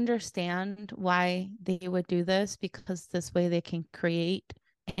I understand why they would do this, because this way they can create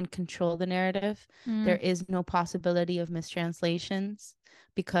and control the narrative. There Mm. is no possibility of mistranslations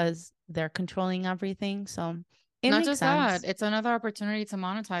because they're controlling everything. So it Not makes just that, sense. it's another opportunity to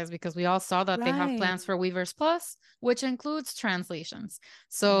monetize because we all saw that they have Right. plans for Weavers Plus, which includes translations. Right.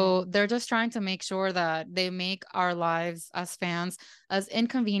 So they're just trying to make sure that they make our lives as fans as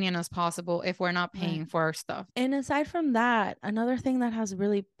inconvenient as possible if we're not Right. paying for our stuff. And aside from that, another thing that has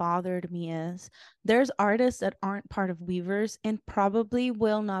really bothered me is there's artists that aren't part of Weavers and probably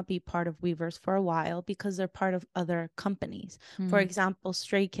will not be part of Weavers for a while because they're part of other companies. For Mm. example,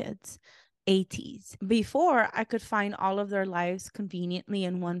 Stray Kids, ATs. Before, I could find all of their lives conveniently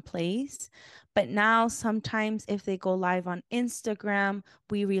in one place, but now sometimes if they go live on Instagram,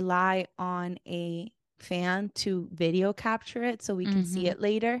 we rely on a fan to video capture it so we can see Mm-hmm. it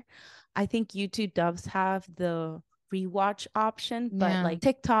later. I think YouTube does have the rewatch option, but Yeah. like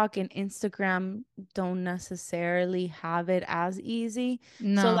TikTok and Instagram don't necessarily have it as easy. So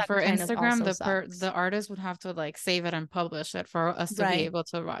No, that for kind of Instagram, also the sucks. artist would have to like save it and publish it for us to be Right. able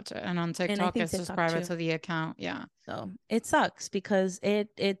to watch it. And on And I TikTok, think it's just TikTok private too. to the account. Yeah. So it sucks because it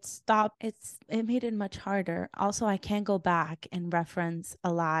stopped it made it much harder. Also, I can't go back and reference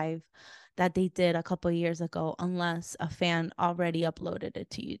a live that they did a couple years ago unless a fan already uploaded it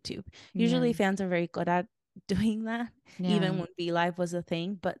to YouTube. Yeah. Usually fans are very good at doing that, Yeah. even when V Live was a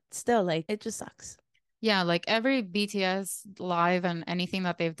thing, but still like it just sucks. Yeah, like every BTS live and anything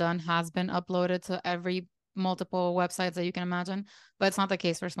that they've done has been uploaded to every multiple websites that you can imagine, but it's not the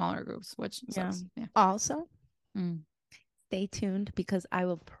case for smaller groups, which Yeah. sucks. Yeah. Also, Mm. stay tuned because I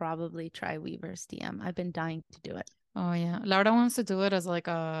will probably try Weaver's DM. I've been dying to do it. Oh yeah. Laura wants to do it as like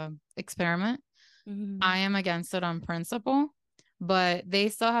a experiment. Mm-hmm. I am against it on principle, but they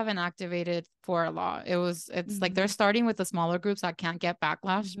still haven't activated for a law. It's like they're Mm-hmm. starting with the smaller groups that can't get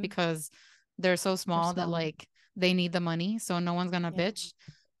backlash Mm-hmm. because they're so They're small that small. like they need the money, so no one's gonna Yeah. bitch.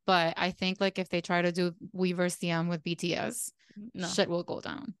 But I think like if they try to do Weverse DM with BTS, No. shit will go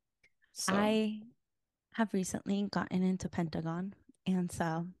down. So I have recently gotten into Pentagon, and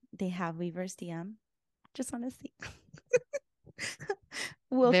so they have Weaver's DM. Just want to see.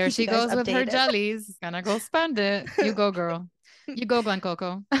 We'll there keep you she guys goes with her updated. jellies. Gonna go spend it. You go, girl. You go, Glen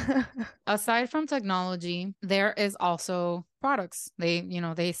Coco. Aside from technology, there is also products.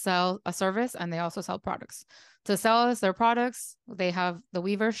 They sell a service and they also sell products. To sell us their products, they have the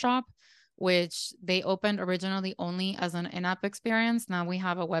Weaver shop, which they opened originally only as an in-app experience. Now we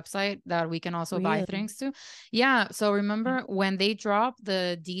have a website that we can also buy Really? things to. Yeah. So remember when they dropped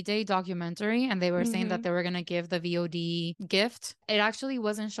the D-Day documentary and they were saying that Mm-hmm. they were going to give the VOD gift, it actually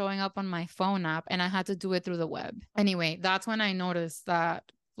wasn't showing up on my phone app and I had to do it through the web. Anyway, that's when I noticed that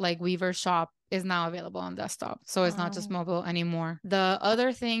like Weaver Shop is now available on desktop. So it's not just Oh, mobile anymore. The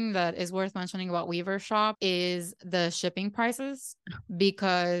other thing that is worth mentioning about Weaver Shop is the shipping prices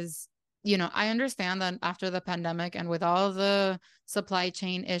because I understand that after the pandemic and with all the supply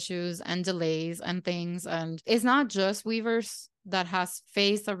chain issues and delays and things, and it's not just Weavers that has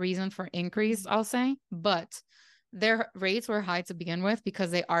faced a reason for increase, I'll say, but their rates were high to begin with because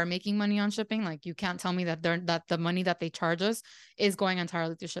they are making money on shipping. Like you can't tell me that the money that they charge us is going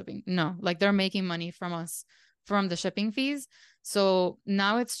entirely to shipping. No, like they're making money from us from the shipping fees. So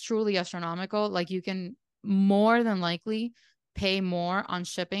now it's truly astronomical. Like you can more than likely pay more on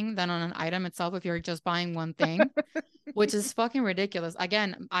shipping than on an item itself if you're just buying one thing, which is fucking ridiculous.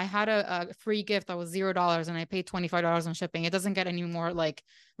 Again, I had a free gift that was $0 and I paid $25 on shipping. It doesn't get any more like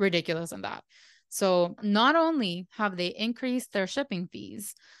ridiculous than that. So not only have they increased their shipping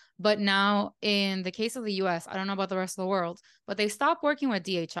fees, but now in the case of the US, I don't know about the rest of the world, but they stopped working with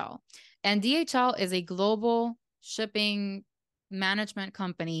DHL. And DHL is a global shipping management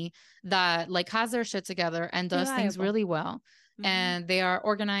company that like has their shit together and does things reliable. really well. Mm-hmm. And they are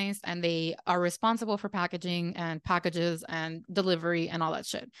organized and they are responsible for packaging and packages and delivery and all that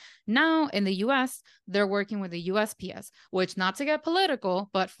shit. Now in the US, they're working with the USPS, which, not to get political,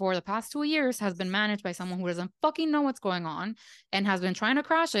 but for the past 2 years has been managed by someone who doesn't fucking know what's going on and has been trying to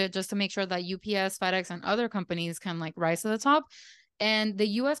crash it just to make sure that UPS, FedEx, and other companies can like rise to the top. And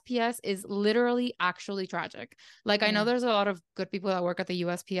the USPS is literally actually tragic. Like, I know Yeah. there's a lot of good people that work at the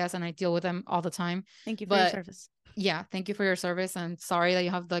USPS and I deal with them all the time. Thank you for your But service. yeah, thank you for your service. And sorry that you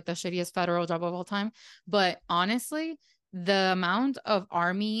have like the shittiest federal job of all time. But honestly, the amount of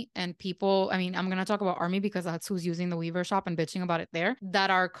army and people, I mean, I'm going to talk about army because that's who's using the Weaver shop and bitching about it there, that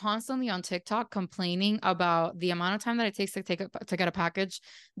are constantly on TikTok complaining about the amount of time that it takes to get a package,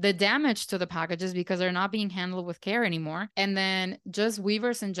 the damage to the packages because they're not being handled with care anymore. And then just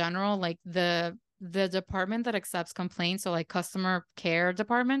Weavers in general, like the department that accepts complaints, so like customer care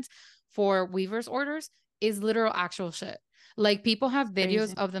department for Weavers orders is literal actual shit. Like people have videos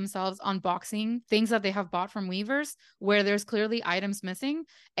Crazy. of themselves unboxing things that they have bought from Weavers where there's clearly items missing,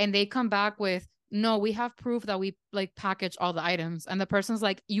 and they come back with, no, we have proof that we like package all the items. And the person's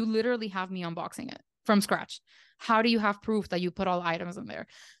like, you literally have me unboxing it from scratch. How do you have proof that you put all the items in there?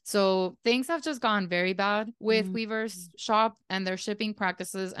 So things have just gone very bad with Weaver's shop and their shipping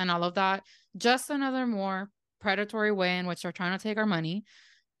practices and all of that. Just another more predatory way in which they're trying to take our money.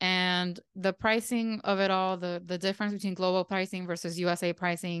 And the pricing of it all, the difference between global pricing versus USA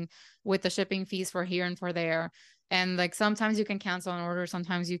pricing with the shipping fees for here and for there. And like sometimes you can cancel an order,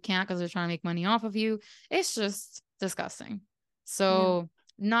 sometimes you can't because they're trying to make money off of you. It's just disgusting. So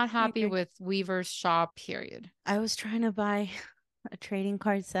not happy with Weaver's shop, period. I was trying to buy a trading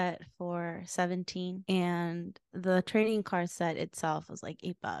card set for 17, and the trading card set itself was like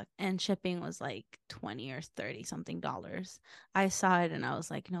 $8 and shipping was like 20 or 30 something dollars. I saw it and I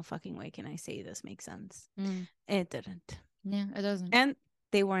was like, no fucking way can I say this makes sense. It didn't. Yeah, it doesn't. And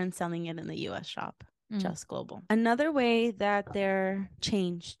they weren't selling it in the US shop, just global. Another way that they're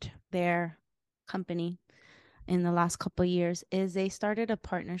changed their company in the last couple of years is they started a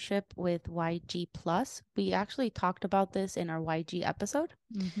partnership with YG Plus. We actually talked about this in our YG episode.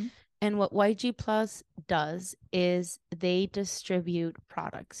 And what YG Plus does is they distribute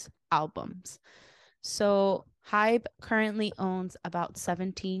products, albums. So HYBE currently owns about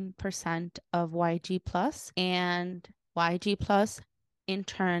 17% of YG Plus, and YG Plus in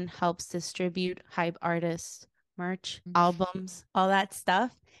turn helps distribute HYBE artists, merch, albums, all that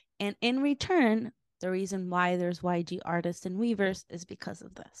stuff. And in return, the reason why there's YG artists and Weavers is because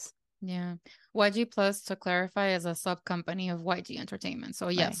of this. Yeah. YG Plus, to clarify, is a sub company of YG Entertainment. So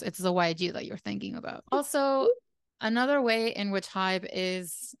yes, it's the YG that you're thinking about. Also, another way in which HYBE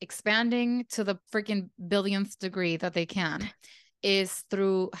is expanding to the freaking billionth degree that they can is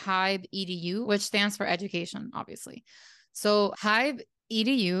through HYBE EDU, which stands for education, obviously. So HYBE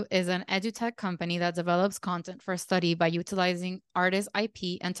EDU is an edutech company that develops content for study by utilizing artist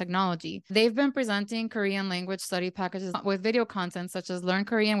IP and technology. They've been presenting Korean language study packages with video content such as Learn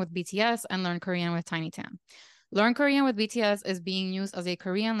Korean with BTS and Learn Korean with Tiny Tan. Learn Korean with BTS is being used as a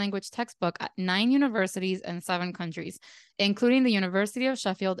Korean language textbook at 9 universities in 7 countries, including the University of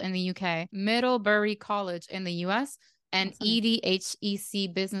Sheffield in the UK, Middlebury College in the US, and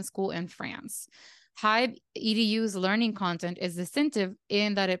EDHEC Business School in France. HYBE EDU's learning content is distinctive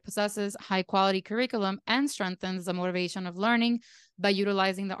in that it possesses high quality curriculum and strengthens the motivation of learning by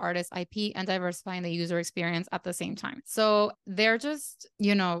utilizing the artist's IP and diversifying the user experience at the same time. So they're just,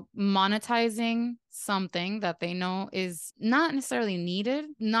 monetizing something that they know is not necessarily needed,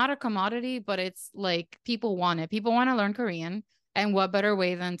 not a commodity, but it's like people want it. People want to learn Korean. And what better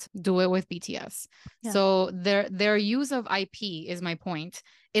way than to do it with BTS? Yeah. So their use of IP, is my point,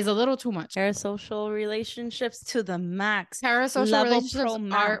 is a little too much. Parasocial relationships to the max. Parasocial Level relationships pro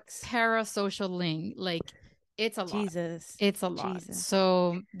max. are parasocialing. Like, it's a lot. Jesus. It's a lot. Jesus.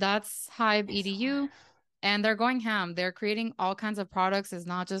 So that's HYBE EDU. And they're going ham. They're creating all kinds of products. It's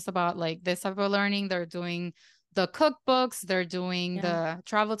not just about like this type of learning. They're doing the cookbooks. They're doing the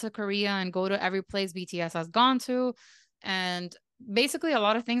travel to Korea and go to every place BTS has gone to. And basically a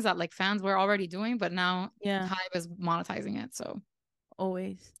lot of things that like fans were already doing, but now HYBE is monetizing it. So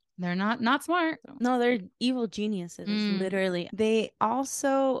always. They're not smart. No, they're evil geniuses, literally. They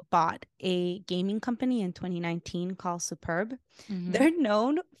also bought a gaming company in 2019 called Superb. They're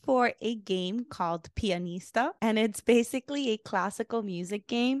known for a game called Pianista, and it's basically a classical music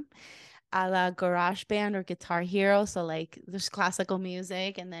game a la Garage Band or Guitar Hero. So like there's classical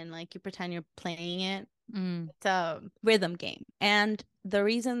music and then like you pretend you're playing it. It's a rhythm game. And the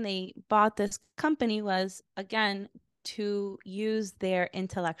reason they bought this company was, again, to use their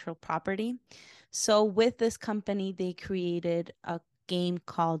intellectual property. So with this company, they created a game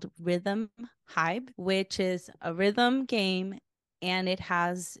called Rhythm HYBE, which is a rhythm game, and it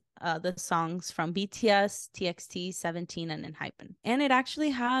has the songs from BTS, TXT, 17, and HYBE. And it actually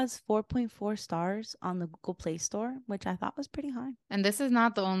has 4.4 stars on the Google Play Store, which I thought was pretty high. And this is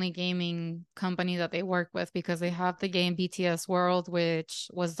not the only gaming company that they work with, because they have the game BTS World, which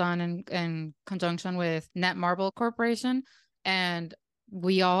was done in conjunction with Netmarble Corporation. And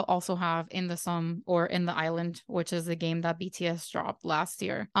we all also have In the Sum or In the Island, which is a game that BTS dropped last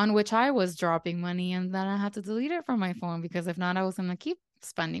year, on which I was dropping money, and then I had to delete it from my phone because if not, I was going to keep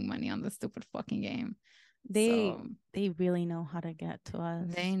spending money on this stupid fucking game. They really know how to get to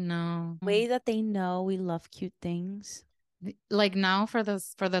us. They know. The way that they know we love cute things. Like now for the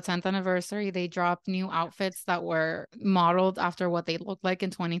 10th anniversary, they dropped new outfits that were modeled after what they looked like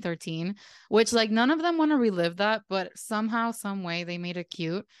in 2013, which like none of them want to relive that, but somehow, some way they made it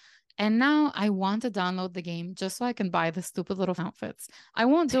cute. And now I want to download the game just so I can buy the stupid little outfits. I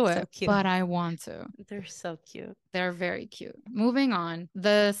won't do They're so it, cute. but I want to. They're so cute. They're very cute. Moving on.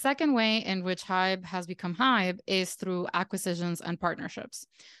 The second way in which HYBE has become HYBE is through acquisitions and partnerships.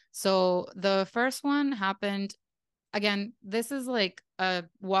 So the first one happened, again, this is like a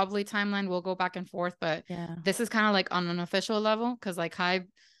wobbly timeline. We'll go back and forth, but Yeah. this is kind of like on an official level because like HYBE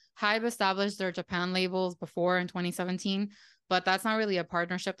established their Japan labels before in 2017, but that's not really a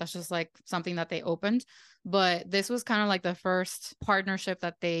partnership. That's just like something that they opened. But this was kind of like the first partnership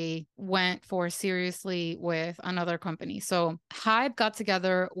that they went for seriously with another company. So HYBE got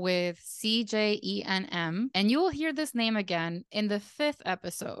together with CJENM, and you will hear this name again in the 5th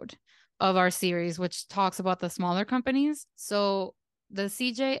episode of our series, which talks about the smaller companies. So the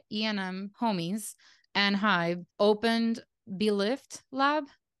CJENM homies and HYBE opened Belift Lab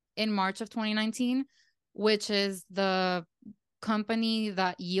in March of 2019, which is the company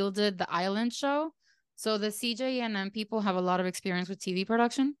that yielded the Island show. So the CJENM people have a lot of experience with TV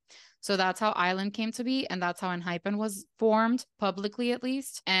production. So that's how Island came to be, and that's how HYBE was formed, publicly at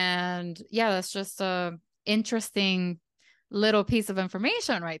least. And yeah, that's just a interesting little piece of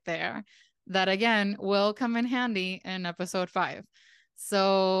information right there that again will come in handy in episode 5.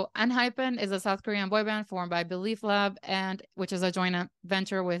 So Enhypen is a South Korean boy band formed by Belief Lab, and which is a joint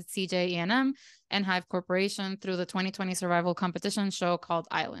venture with CJENM and HYBE Corporation through the 2020 survival competition show called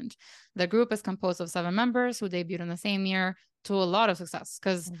Island. The group is composed of 7 members who debuted in the same year to a lot of success,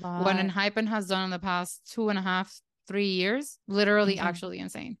 because what Enhypen has done in the past 2.5, 3 years, literally actually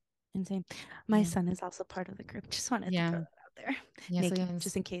insane. My son is also part of the group. Just wanted to throw that out there. Yes,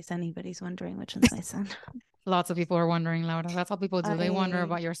 just in case anybody's wondering which one's my son. Lots of people are wondering, Laura. That's how people do. They wonder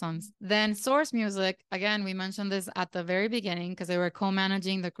about your sons. Then Source Music, again, we mentioned this at the very beginning because they were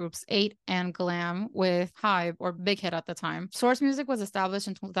co-managing the groups 8 and Glam with HYBE, or Big Hit at the time. Source Music was established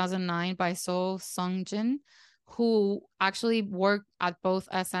in 2009 by So Sung-jin, who actually worked at both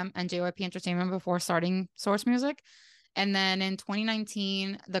SM and JYP Entertainment before starting Source Music. And then in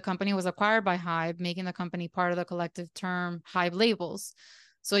 2019, the company was acquired by HYBE, making the company part of the collective term HYBE labels.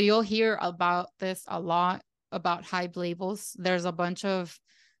 So you'll hear about this a lot, about HYBE labels. There's a bunch of,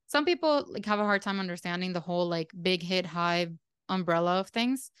 some people like have a hard time understanding the whole like Big Hit HYBE umbrella of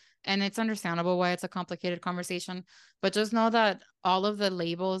things. And it's understandable why it's a complicated conversation. But just know that all of the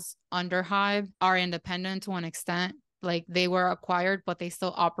labels under HYBE are independent to an extent. Like they were acquired, but they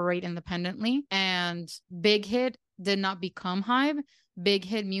still operate independently. And Big Hit did not become HYBE. Big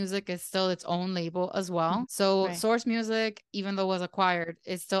Hit Music is still its own label as well. So Source Music, even though it was acquired,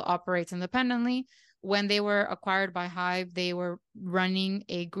 it still operates independently. When they were acquired by HYBE, they were running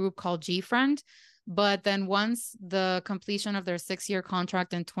a group called G-Friend. But then once the completion of their 6-year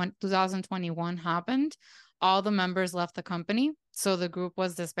contract in 2021 happened, all the members left the company. So the group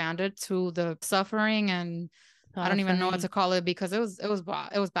was disbanded to the suffering, and I don't even know what to call it because it was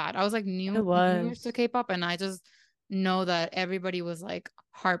bad. I was like new to K-pop, and I just know that everybody was like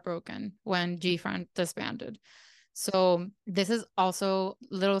heartbroken when G-Friend disbanded. So this is also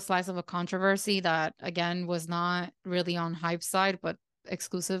a little slice of a controversy that again was not really on HYBE side, but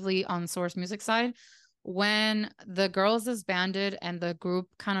exclusively on Source Music side. When the girls disbanded and the group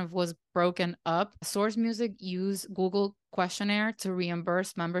kind of was broken up, Source Music used Google questionnaire to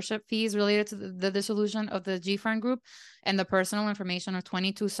reimburse membership fees related to the dissolution of the G-Friend group, and the personal information of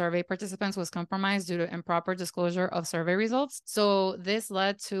 22 survey participants was compromised due to improper disclosure of survey results. So this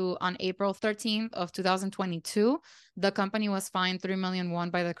led to, on April 13th of 2022, the company was fined 3 million won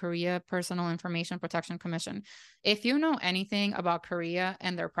by the Korea Personal Information Protection Commission. If you know anything about Korea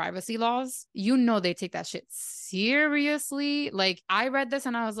and their privacy laws, you know they take that shit seriously. Like I read this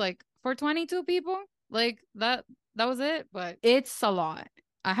and I was like, for 22 people, like that was it, but it's a lot.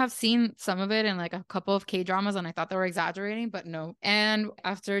 I have seen some of it in like a couple of K-dramas and I thought they were exaggerating, but no. And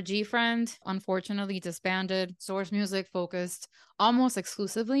after G-Friend unfortunately disbanded, Source Music focused almost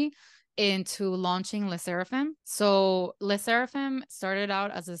exclusively into launching Le Sserafim. So Le Sserafim started out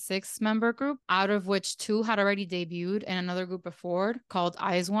as a 6-member group, out of which 2 had already debuted in another group before called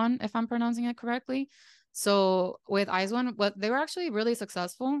IZ*ONE, if I'm pronouncing it correctly. So with IZ*ONE, they were actually really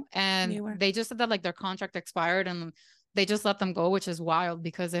successful, and they just said that like their contract expired and they just let them go, which is wild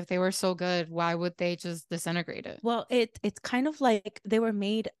because if they were so good, why would they just disintegrate it? Well, it's kind of like they were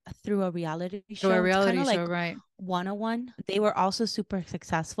made through a reality show. Through a reality show, like right? 101. They were also super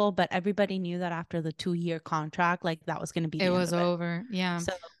successful, but everybody knew that after the 2-year contract, like that was going to be it was over. Yeah.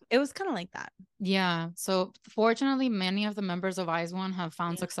 So It was kind of like that. Yeah. So fortunately, many of the members of IZ*ONE have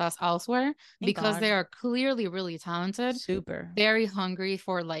found Yeah. success elsewhere Thank because God. they are clearly really talented, Super. very hungry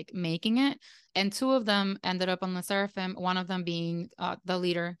for like making it. And two of them ended up on the Seraphim, one of them being the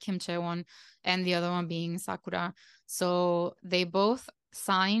leader, Kim Chae-won, and the other one being Sakura. So they both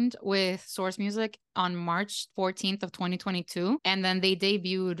signed with Source Music on March 14th of 2022. And then they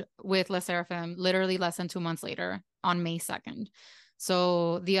debuted with Le Seraphim literally less than 2 months later on May 2nd.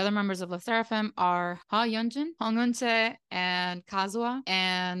 So the other members of the Seraphim are Ha Yeonjun, Hong Eun-chae, and Kazuha.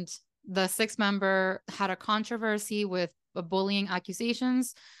 And the sixth member had a controversy with bullying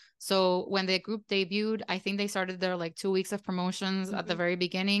accusations. So when the group debuted, I think they started their like 2 weeks of promotions at the very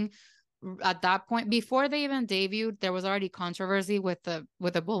beginning. At that point, before they even debuted, there was already controversy with the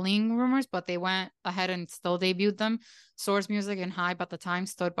bullying rumors, but they went ahead and still debuted them. Source Music and HYBE at the time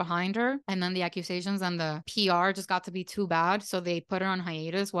stood behind her, and then the accusations and the PR just got to be too bad, so they put her on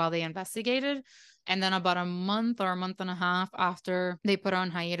hiatus while they investigated. And then about a month or a month and a half after they put her on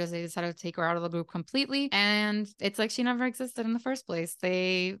hiatus, they decided to take her out of the group completely. And it's like she never existed in the first place.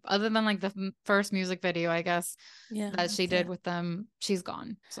 They, other than like the first music video, I guess, that she did with them, she's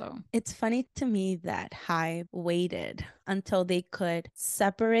gone. So it's funny to me that HYBE waited until they could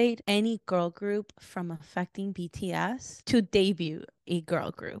separate any girl group from affecting BTS to debut a girl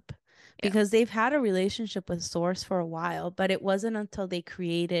group. Because they've had a relationship with Source for a while, but it wasn't until they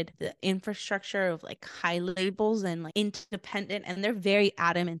created the infrastructure of like high labels and like independent, and they're very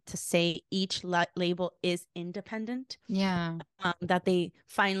adamant to say each label is independent. Yeah. That they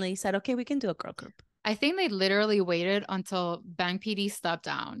finally said, okay, we can do a girl group. I think they literally waited until Bang PD stepped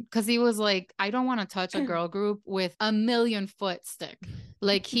down because he was like, I don't want to touch a girl group with a 1,000,000-foot stick.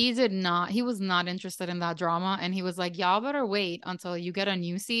 Like he was not interested in that drama. And he was like, y'all better wait until you get a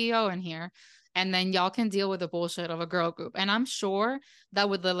new CEO in here. And then y'all can deal with the bullshit of a girl group. And I'm sure that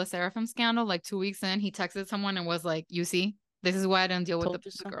with the Le Seraphim scandal, like 2 weeks in, he texted someone and was like, you see, this is why I didn't deal with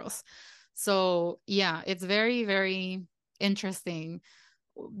the girls. So yeah, it's very, very interesting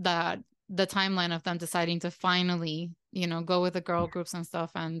that the timeline of them deciding to finally, go with the girl groups and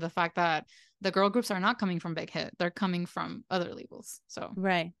stuff, and the fact that the girl groups are not coming from Big Hit, they're coming from other labels. So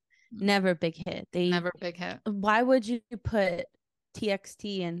right, never Big Hit. Never Big Hit. Why would you put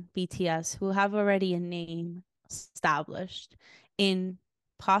TXT and BTS, who have already a name established, in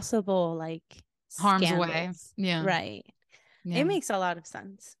possible like harm's scandals? way? Yeah, right. Yeah. It makes a lot of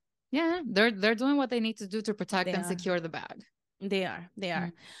sense. Yeah, they're doing what they need to do to protect and secure the bag. They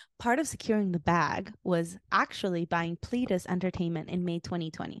are. Part of securing the bag was actually buying Pledis Entertainment in May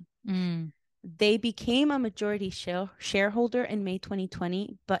 2020. They became a majority shareholder in May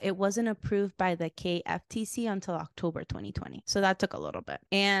 2020, but it wasn't approved by the KFTC until October 2020. So that took a little bit.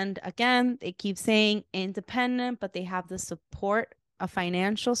 And again, they keep saying independent, but they have the support, a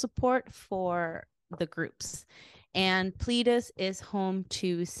financial support for the groups. And Pledis is home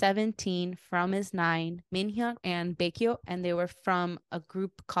to 17 from his 9, Minhyuk and Baekhyun, and they were from a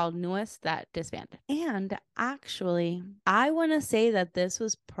group called NU'EST that disbanded. And actually, I want to say that this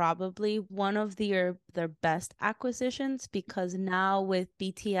was probably one of their best acquisitions, because now with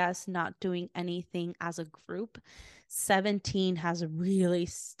BTS not doing anything as a group, 17 has really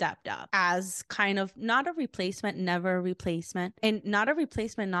stepped up as kind of not a replacement, never a replacement, and not a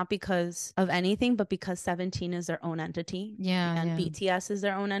replacement not because of anything, but because 17 is their own entity. And BTS is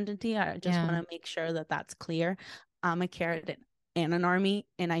their own entity. I just want to make sure that that's clear. I'm a carrot and an army,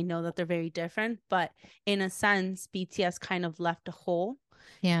 and I know that they're very different, but in a sense, BTS kind of left a hole.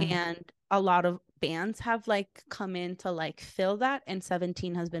 And a lot of bands have like come in to like fill that, and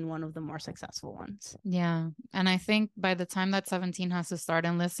 17 has been one of the more successful ones. Yeah, and I think by the time that 17 has to start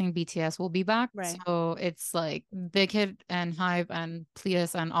enlisting, BTS will be back. Right. So it's like Big Hit and HYBE and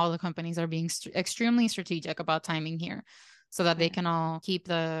Pledis and all the companies are being extremely strategic about timing here, so that they can all keep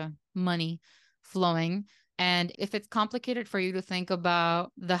the money flowing. And if it's complicated for you to think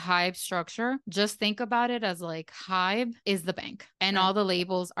about the HYBE structure, just think about it as like HYBE is the bank, and all the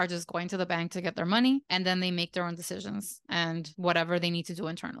labels are just going to the bank to get their money, and then they make their own decisions and whatever they need to do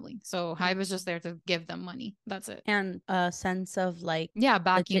internally. So HYBE is just there to give them money. That's it. And a sense of like,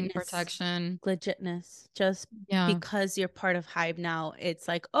 backing, protection, legitness. Just because you're part of HYBE now, it's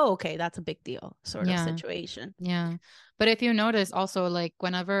like, oh, okay, that's a big deal sort of situation. Yeah. But if you notice also, like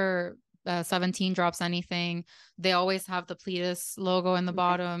whenever 17 drops anything, they always have the Pledis logo in the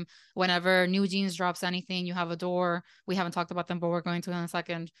bottom. Whenever New Jeans drops anything, you have a door. We haven't talked about them, but we're going to in a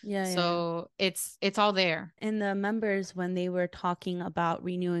second. So it's all there. And the members, when they were talking about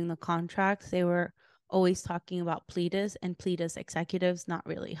renewing the contracts, they were always talking about Pledis and Pledis executives, not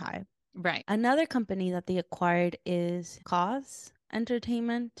really HYBE. Right. Another company that they acquired is Cause.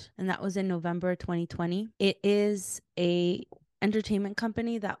 Entertainment, and that was in November 2020. It is a entertainment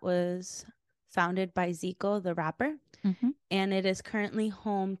company that was founded by Zico, the rapper, and it is currently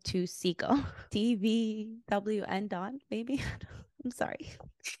home to Seco, TVWN Don, maybe. I'm sorry.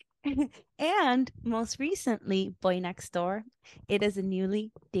 And most recently, Boy Next Door. It is a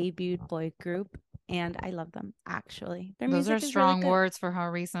newly debuted boy group, and I love them, actually. Their Those are music is really strong good. words for how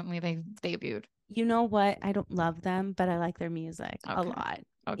recently they debuted. You know what? I don't love them, but I like their music a lot.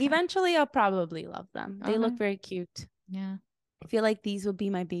 Eventually, I'll probably love them. They look very cute. Yeah. I feel like these will be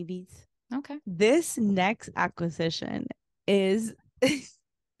my babies. Okay. This next acquisition is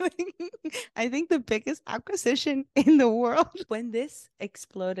I think the biggest acquisition in the world. When this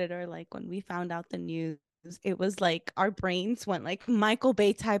exploded, or like when we found out the news, it was like our brains went like Michael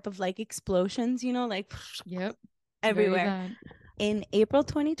Bay type of like explosions, you know, like Yep. everywhere. In April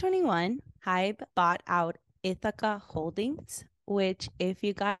 2021, HYBE bought out Ithaca Holdings, which, if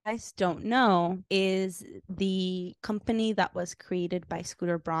you guys don't know, is the company that was created by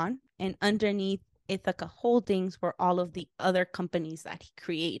Scooter Braun. And underneath Ithaca Holdings were all of the other companies that he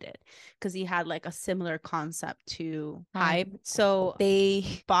created, because he had like a similar concept to HYBE. So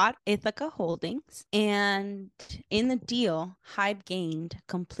they bought Ithaca Holdings, and in the deal, HYBE gained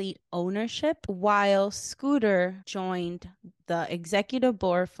complete ownership, while Scooter joined the executive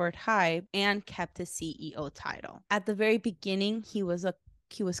board for HYBE and kept his CEO title. At the very beginning, he was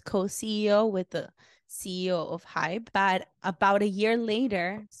co-CEO with the CEO of HYBE, but about a year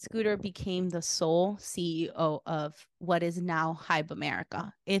later, Scooter became the sole CEO of what is now HYBE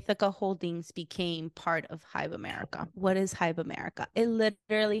America. Ithaca Holdings became part of HYBE America. What is HYBE America? It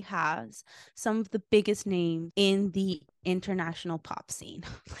literally has some of the biggest names in the international pop scene.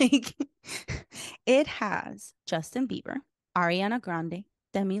 Like, it has Justin Bieber, Ariana Grande,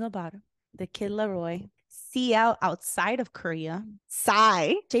 Demi Lovato, The Kid Laroi, CL outside of Korea,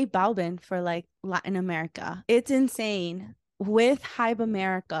 Psy, J Balvin for like Latin America. It's insane. With HYBE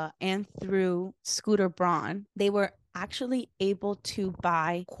America and through Scooter Braun, they were actually able to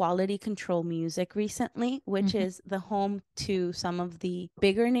buy Quality Control Music recently, which is the home to some of the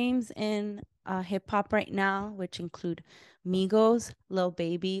bigger names in hip hop right now, which include Migos, Lil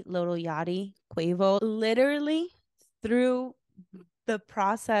Baby, Lil Yachty, Quavo. Literally, through the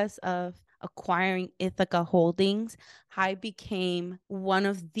process of acquiring Ithaca Holdings, HYBE became one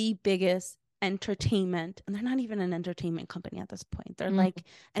of the biggest entertainment, and they're not even an entertainment company at this point. They're like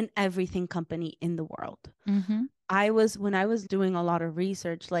an everything company in the world. When I was doing a lot of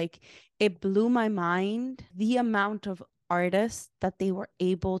research, like, it blew my mind the amount of artists that they were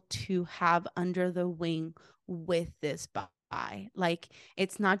able to have under the wing with this buy. Like,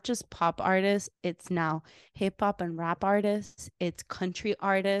 it's not just pop artists, it's now hip hop and rap artists, it's country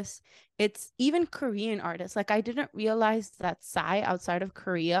artists, it's even Korean artists. Like, I didn't realize that Psy outside of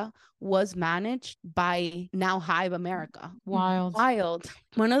Korea was managed by now HYBE America. Wild.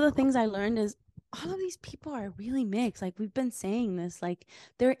 One of the things I learned is all of these people are really mixed. Like, we've been saying this, like,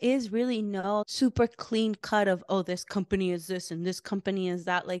 there is really no super clean cut of, oh, this company is this and this company is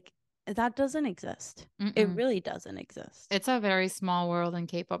that. Like, that doesn't exist. It really doesn't exist. It's a very small world in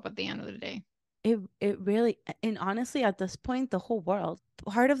K-pop at the end of the day. It really, and honestly, at this point, the whole world,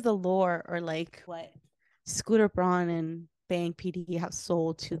 part of the lore, or like what Scooter Braun and Bang PD have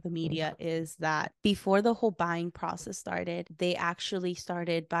sold to the media, is that before the whole buying process started, they actually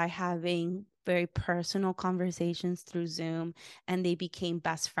started by having very personal conversations through Zoom, and they became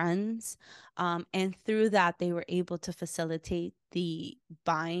best friends. And through that, they were able to facilitate the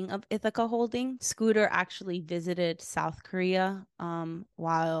buying of Ithaca Holding. Scooter actually visited South Korea,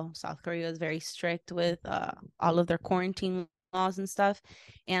 while South Korea is very strict with all of their quarantine laws and stuff.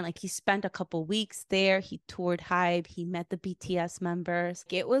 And like, he spent a couple weeks there. He toured HYBE. He met the BTS members.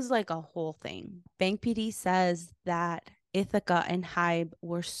 It was like a whole thing. Bang PD says that Ithaca and HYBE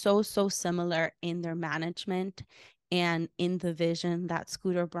were so similar in their management and in the vision that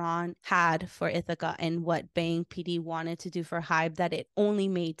Scooter Braun had for Ithaca and what Bang PD wanted to do for HYBE, that it only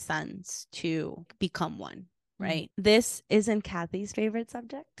made sense to become one, right? This isn't Kathy's favorite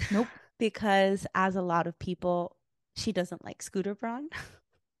subject. Nope. Because, as a lot of people, she doesn't like Scooter Braun.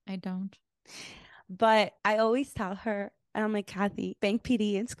 I don't. But I always tell her, and I'm like, Kathy, Bang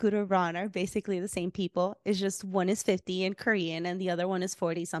PD and Scooter Braun are basically the same people. It's just one is 50 in Korean and the other one is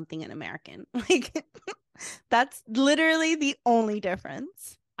 40 something in American. Like, that's literally the only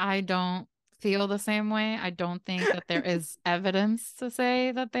difference. I don't feel the same way. I don't think that there is evidence to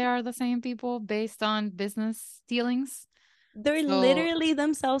say that they are the same people based on business dealings. They're literally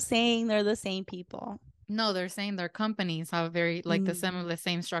themselves saying they're the same people. No, they're saying their companies have very like the Mm.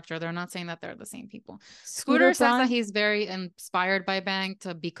 same structure. They're not saying that they're the same people. Scooter Scooter says that Braun. he's very inspired by Bank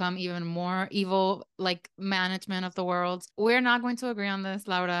to become even more evil, like management of the world. We're not going to agree on this,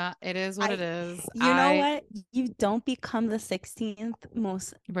 Laura. It is what it I, is. you know what? You don't become the 16th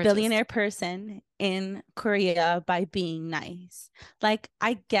most Richest. billionaire person in Korea by being nice. Like,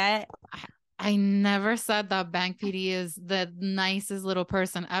 I get. I never said that Bank PD is the nicest little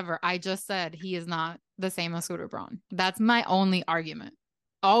person ever. I just said he is not the same as Scooter Braun. That's my only argument.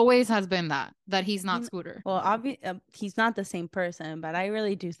 Always has been that he's not Scooter. Well, he's not the same person, but I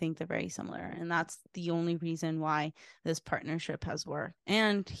really do think they're very similar. And that's the only reason why this partnership has worked.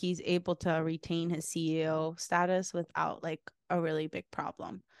 And he's able to retain his CEO status without like a really big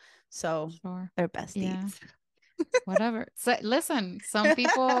problem. So Sure. they're Yeah. besties. Whatever. So listen, some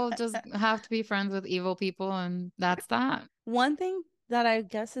people just have to be friends with evil people, and that's that. One thing that I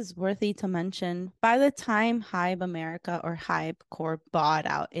guess is worthy to mention, by the time HYBE America or HYBE Corp bought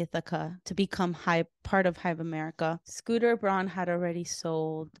out Ithaca to become HYBE, part of HYBE America, Scooter Braun had already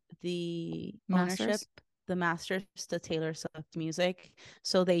sold the ownership, Masters. the masters to Taylor Swift Music.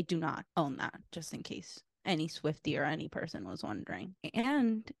 So they do not own that, just in case any Swiftie or any person was wondering.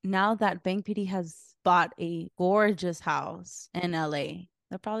 And now that Bank PD has bought a gorgeous house in LA,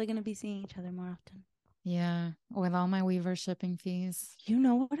 they're probably going to be seeing each other more often. Yeah, with all my Weaver shipping fees. You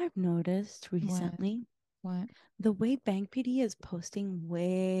know what I've noticed What? recently? What? The way Bank PD is posting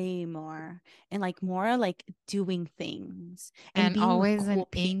way more and like more like doing things and And being with always in cool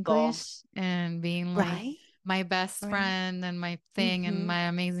people, English and being like right? my best Right. friend and my thing and Mm-hmm. my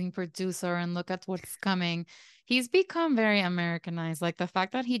amazing producer and look at what's coming. He's become very Americanized. Like the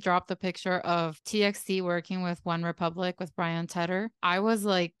fact that he dropped the picture of TXT working with One Republic with Brian Tedder. I was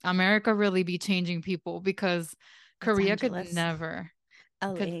like, America really be changing people because Los Korea could Angeles, never.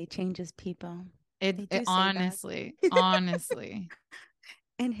 Could LA changes people. it, They it do say that. honestly.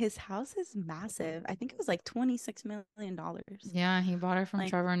 And his house is massive. I think it was like $26 million. Yeah, he bought it from Like,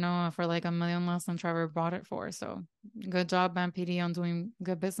 Trevor Noah for like a million less than Trevor bought it for. So good job, Bank PD, on doing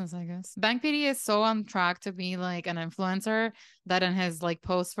good business, I guess. Bank PD is so on track to be like an influencer that in his like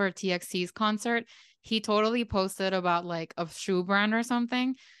post for TXT's concert, he totally posted about like a shoe brand or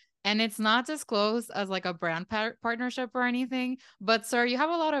something. And it's not disclosed as like a brand partnership or anything, but sir, you have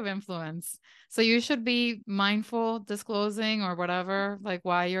a lot of influence. So you should be mindful disclosing or whatever, like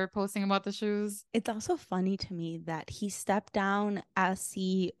why you're posting about the shoes. it's also funny to me that he stepped down as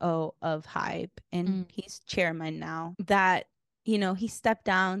CEO of HYBE and Mm, he's chairman now. That, he stepped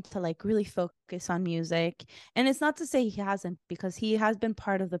down to like really focus on music. And it's not to say he hasn't, because he has been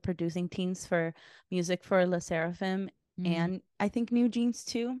part of the producing teams for music for Le Seraphim mm. and I think New Jeans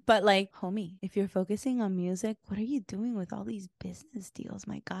too. But like, homie, if you're focusing on music, what are you doing with all these business deals,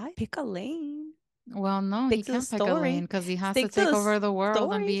 my guy? Pick a lane. Well, no, he Stick to the can't pick a lane story. because he has to Stick to take the over the world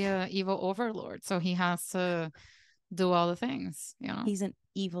and story. be a evil overlord. So he has to do all the things, you know? He's an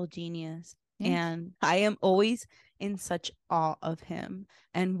evil genius. Yeah. And I am always in such awe of him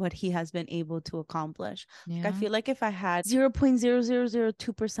and what he has been able to accomplish. Like, I Yeah. feel like if I had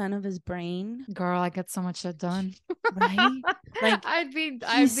 0.0002% of his brain, Girl, I get so much shit done. right? Like, I'd be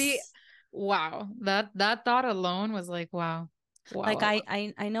he's wow. That thought alone was like, wow. Wow, like wow,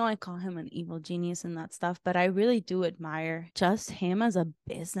 wow. I know I call him an evil genius and that stuff, but I really do admire just him as a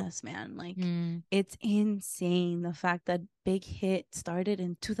businessman. Like, Mm, it's insane the fact that Big Hit started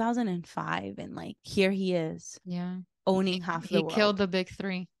in 2005 and like here he is yeah. owning half He the killed world. the big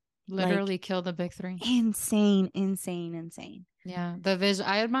three. Like, Literally killed the big three. insane, insane, insane. Yeah, the vision.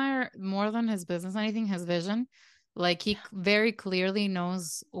 I admire more than his business, anything, his vision. Like he very clearly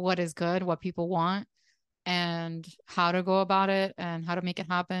knows what is good, what people want, and how to go about it and how to make it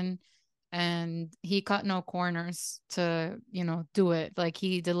happen. And he cut no corners to, do it. Like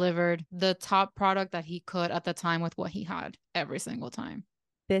he delivered the top product that he could at the time with what he had every single time.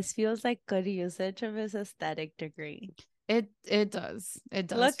 This feels like good usage of his aesthetic degree. It does. It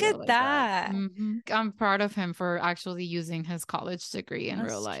does Look feel at like that. that. I'm proud of him for actually using his college degree in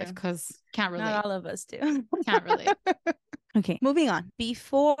real That's life true. because can't Not relate. all of us do. Can't relate. Okay, moving on.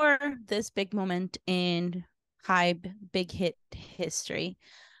 Before this big moment in HYBE big hit history,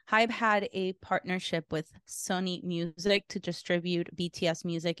 HYBE had a partnership with Sony Music to distribute BTS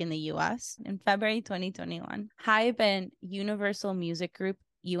music in the US in February 2021. HYBE and Universal Music Group,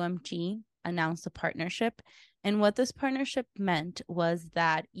 UMG, announced a partnership. And what this partnership meant was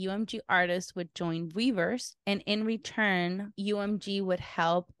that UMG artists would join Weverse, and in return, UMG would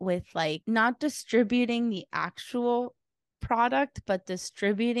help with like not distributing the actual product, but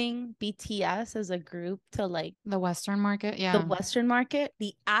distributing BTS as a group to like The Western market. the Yeah. Western market.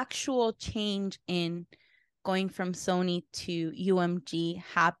 The actual change in going from Sony to UMG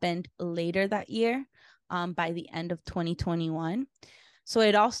happened later that year, by the end of 2021. So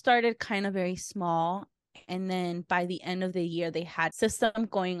it all started kind of very small. And then by the end of the year, they had system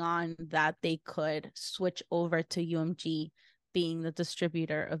going on that they could switch over to UMG being the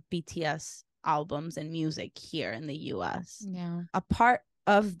distributor of BTS albums and music here in the US. Yeah. A part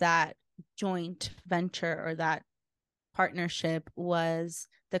of that joint venture or that partnership was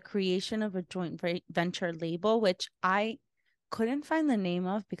the creation of a joint venture label, which I couldn't find the name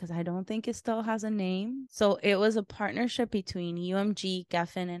of because I don't think it still has a name. So it was a partnership between UMG,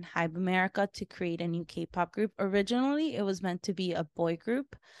 Geffen, and HYBE America to create a new K-pop group. Originally, it was meant to be a boy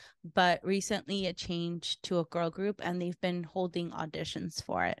group, but recently it changed to a girl group, and they've been holding auditions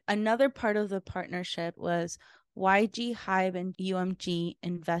for it. Another part of the partnership was YG, HYBE, and UMG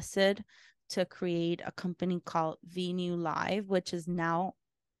invested to create a company called VNew Live, which is now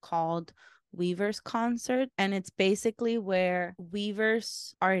called Weverse Concert. And it's basically where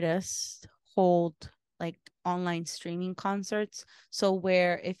Weverse artists hold like online streaming concerts. So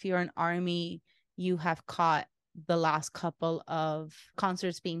where if you're an ARMY, you have caught the last couple of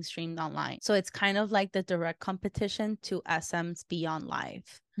concerts being streamed online. So it's kind of like the direct competition to SM's Beyond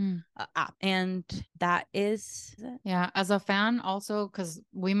Live app. And that is Yeah. As a fan, also, because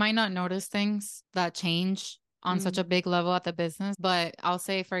we might not notice things that change on such a big level at the business. But I'll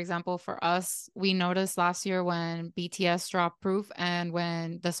say, for example, for us, we noticed last year when BTS dropped Proof and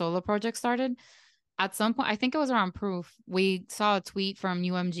when the solo project started, at some point, I think it was around Proof, we saw a tweet from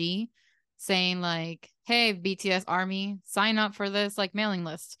UMG saying like, hey, BTS Army, sign up for this like mailing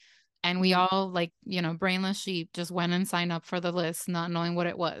list. And we all like, brainless sheep just went and signed up for the list, not knowing what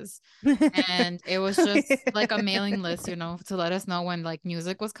it was. And it was just like a mailing list, to let us know when like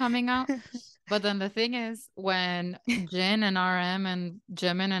music was coming out. But then the thing is, when Jin and RM and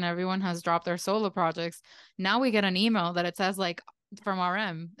Jimin and everyone has dropped their solo projects, now we get an email that it says like from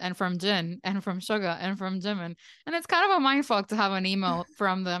RM and from Jin and from Suga and from Jimin. And it's kind of a mindfuck to have an email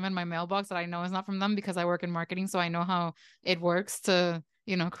from them in my mailbox that I know is not from them because I work in marketing. So I know how it works to,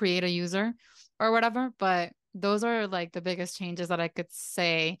 create a user or whatever. But those are like the biggest changes that I could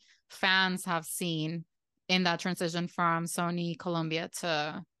say fans have seen in that transition from Sony Columbia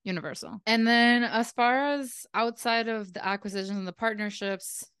to Universal. And then as far as outside of the acquisitions and the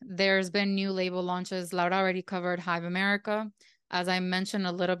partnerships, there's been new label launches. Laura already covered HYBE America. As I mentioned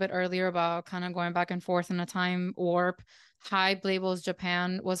a little bit earlier about kind of going back and forth in a time warp, HYBE Labels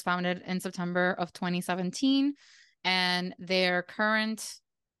Japan was founded in September of 2017, and their current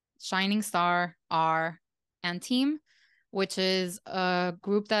shining star are Anteam, which is a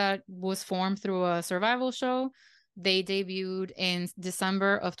group that was formed through a survival show. They debuted in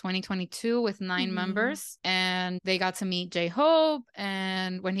December of 2022 with 9 members, and they got to meet J-Hope.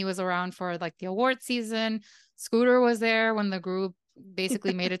 And when he was around for like the award season, Scooter was there when the group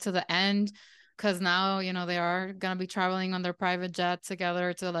basically made it to the end. Because now, they are going to be traveling on their private jet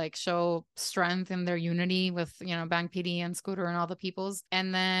together to like show strength in their unity with, Bang PD and Scooter and all the peoples.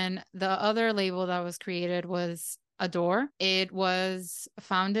 And then the other label that was created was Adore. It was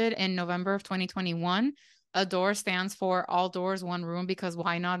founded in November of 2021. Adore stands for All Doors, One Room, because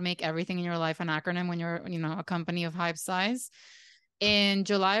why not make everything in your life an acronym when you're, a company of HYBE size? In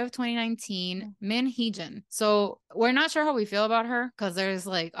July of 2019, Min Heejin. So we're not sure how we feel about her because there's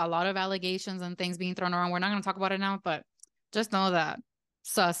like a lot of allegations and things being thrown around. We're not going to talk about it now, but just know that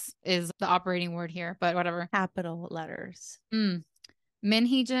sus is the operating word here, but whatever. Capital letters. Min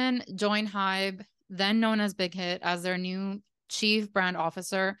Heejin joined HYBE, then known as Big Hit, as their new chief brand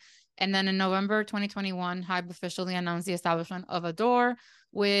officer. And then in November 2021, HYBE officially announced the establishment of Adore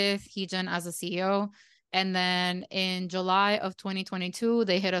with Heejin as the CEO. And then in July of 2022,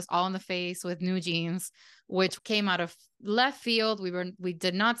 they hit us all in the face with New Jeans, which came out of left field. We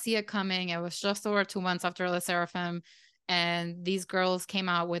did not see it coming. It was just over 2 months after Le Seraphim. And these girls came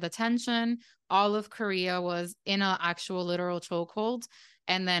out with attention. All of Korea was in an actual literal chokehold.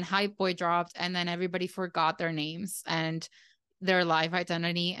 And then Hype Boy dropped, and then everybody forgot their names and their live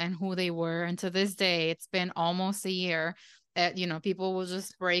identity and who they were. And to this day, it's been almost a year that, people will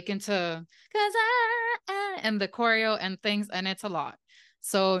just break into and the choreo and things, and it's a lot.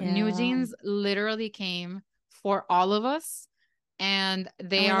 So New Jeans literally came for all of us, and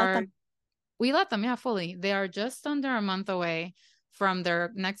we let them, fully. They are just under a month away from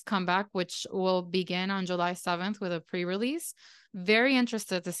their next comeback, which will begin on July 7th with a pre-release. Very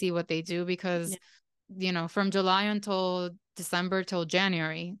interested to see what they do because from July until December till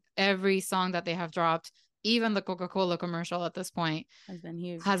January, every song that they have dropped even the Coca-Cola commercial at this point Has been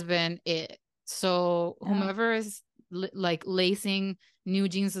huge. has been it. So whomever is like lacing New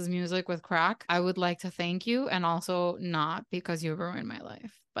Jeans' music with crack, I would like to thank you, and also not because you ruined my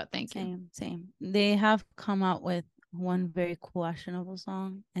life, but thank you. Same. They have come out with one very questionable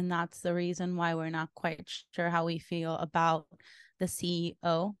song, and that's the reason why we're not quite sure how we feel about the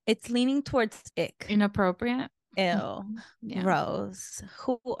CEO. It's leaning towards ick. Inappropriate. Ew. Yeah. Rose,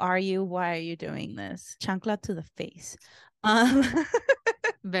 who are you? Why are you doing this? Chancla to the face.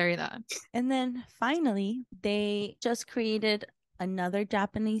 Very that. And then finally, they just created another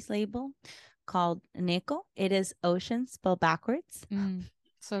Japanese label called Neko. It is ocean spelled backwards.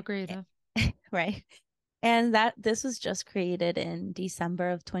 So creative. Right. And this was just created in December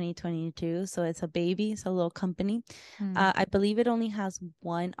of 2022. So it's a baby. It's a little company. I believe it only has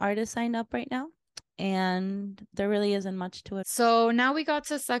one artist signed up right now. And there really isn't much to it. So now we got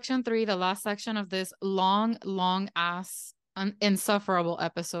to section 3, the last section of this long ass insufferable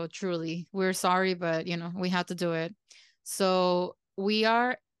episode. Truly, we're sorry, but we had to do it. So we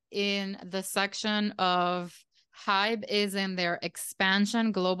are in the section of HYBE is in their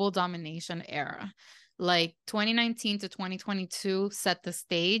expansion global domination era. Like 2019 to 2022 set the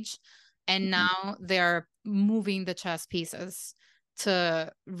stage, and now they're moving the chess pieces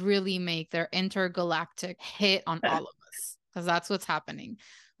to really make their intergalactic hit on all of us, because that's what's happening.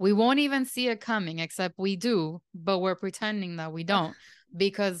 We won't even see it coming, except we do, but we're pretending that we don't,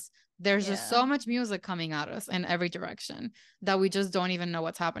 because there's just so much music coming at us in every direction that we just don't even know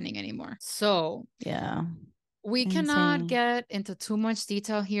what's happening anymore. So we cannot get into too much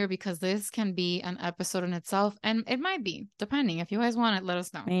detail here because this can be an episode in itself, and it might be, depending. If you guys want it, let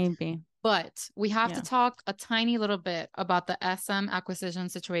us know. Maybe. But we have to talk a tiny little bit about the SM acquisition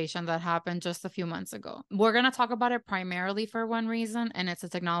situation that happened just a few months ago. We're going to talk about it primarily for one reason, and it's a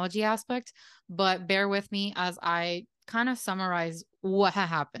technology aspect, but bear with me as I kind of summarize what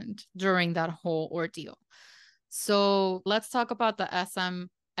happened during that whole ordeal. So let's talk about the SM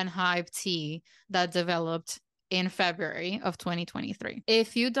and HYBE tea that developed in February of 2023.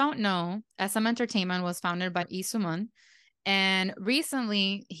 If you don't know, SM Entertainment was founded by Lee Soo-man, and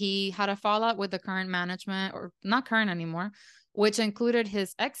recently he had a fallout with the current management, or not current anymore, which included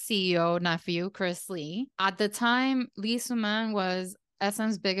his ex-CEO nephew, Chris Lee. At the time, Lee Soo-man was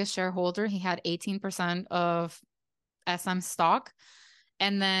SM's biggest shareholder. He had 18% of SM stock.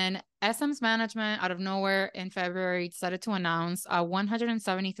 And then SM's management, out of nowhere in February, decided to announce a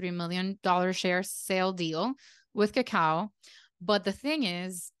 $173 million share sale deal with Kakao. But the thing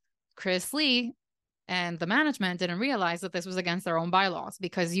is, Chris Lee and the management didn't realize that this was against their own bylaws,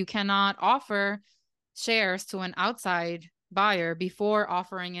 because you cannot offer shares to an outside buyer before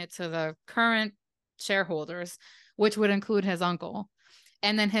offering it to the current shareholders, which would include his uncle.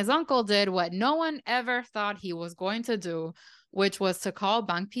 And then his uncle did what no one ever thought he was going to do, which was to call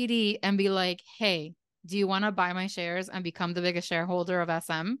Bank PD and be like, hey, do you want to buy my shares and become the biggest shareholder of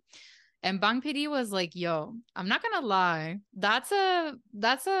SM? And Bank PD was like, yo, I'm not going to lie. That's a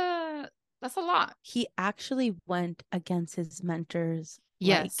lot. He actually went against his mentors.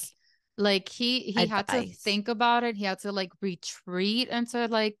 Yes. Like he had to think about it. He had to like retreat into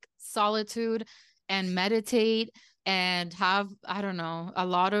like solitude and meditate and have, I don't know, a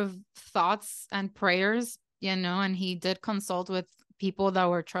lot of thoughts and prayers, and he did consult with people that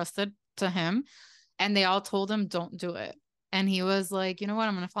were trusted to him, and they all told him, don't do it. And he was like, you know what,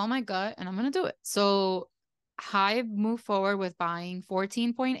 I'm going to follow my gut and I'm going to do it. So HYBE moved forward with buying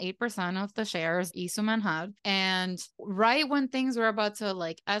 14.8% of the shares Lee Soo-man had. And right when things were about to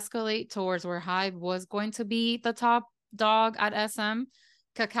like escalate towards where HYBE was going to be the top dog at SM,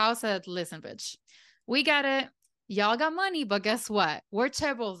 Kakao said, listen, bitch, we get it. Y'all got money, but guess what? We're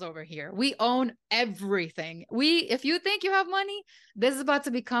chaebols over here. We own everything. If you think you have money, this is about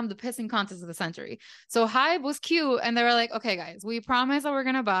to become the pissing contest of the century. So HYBE was cute, and they were like, okay, guys, we promise that we're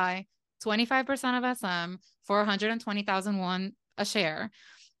going to buy 25% of SM for 120,000 won a share.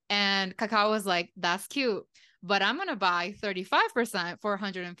 And Kakao was like, that's cute, but I'm going to buy 35% for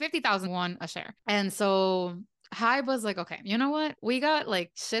 150,000 won a share. And so HYBE was like, okay, you know what? We got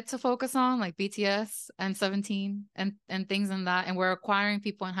like shit to focus on, like BTS and 17 and things in that. And we're acquiring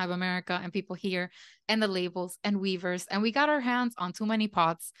people in HYBE America and people here and the labels and weavers. And we got our hands on too many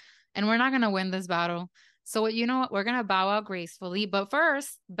pots, and we're not going to win this battle. So you know what? We're going to bow out gracefully. But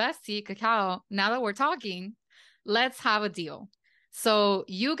first, Bestie, Kakao, now that we're talking, let's have a deal. So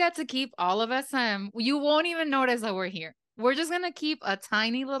you get to keep all of SM. You won't even notice that we're here. We're just going to keep a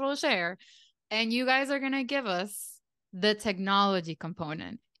tiny little share. And you guys are going to give us the technology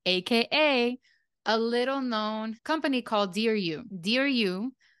component, aka a little known company called Dear You. Dear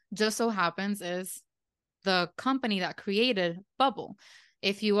You just so happens is the company that created Bubble.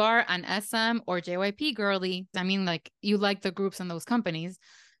 If you are an SM or JYP girly, I mean, like you like the groups and those companies,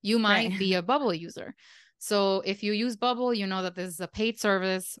 you might be a Bubble user. So if you use Bubble, you know that this is a paid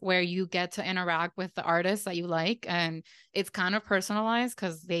service where you get to interact with the artists that you like. And it's kind of personalized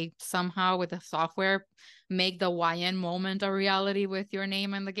because they somehow with the software make the YN moment a reality with your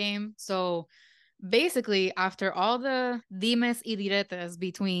name in the game. So basically, after all the dimes y diretes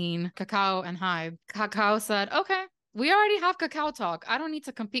between Kakao and HYBE, Kakao said, okay, we already have Kakao Talk. I don't need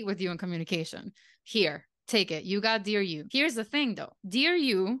to compete with you in communication. Here, take it. You got Dear You. Here's the thing though. Dear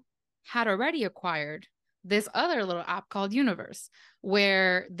You had already acquired this other little app called Universe,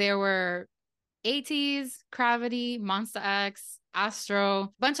 where there were ATEEZ, Gravity, Monsta X, Astro, a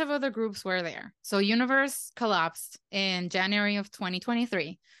bunch of other groups were there. So Universe collapsed in January of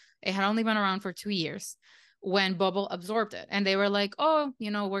 2023. It had only been around for 2 years when Bubble absorbed it. And they were like, oh,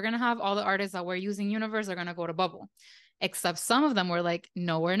 we're going to have all the artists that were using Universe are going to go to Bubble. Except some of them were like,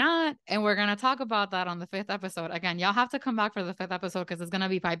 no, we're not. And we're going to talk about that on the 5th episode. Again, y'all have to come back for the 5th episode because it's going to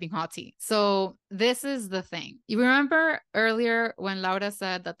be piping hot tea. So this is the thing. You remember earlier when Laura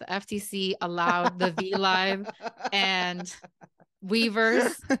said that the FTC allowed the V Live and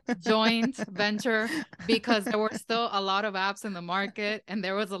Weverse joint venture because there were still a lot of apps in the market and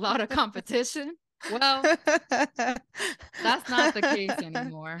there was a lot of competition? Well, that's not the case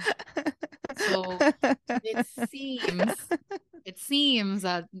anymore. So it seems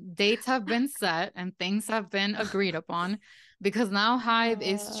that dates have been set and things have been agreed upon because now HYBE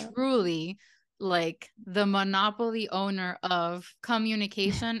is truly like the monopoly owner of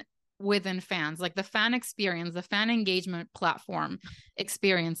communication within fans, like the fan experience, the fan engagement platform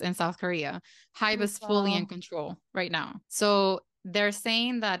experience in South Korea. HYBE is fully in control right now. So they're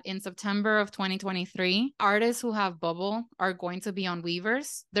saying that in September of 2023, artists who have Bubble are going to be on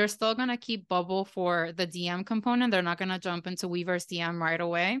Weverse. They're still going to keep Bubble for the DM component. They're not going to jump into Weverse DM right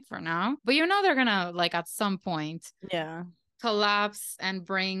away for now. But they're going to, like, at some point, collapse and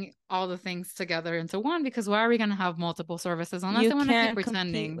bring all the things together into one, because why are we going to have multiple services unless they want to keep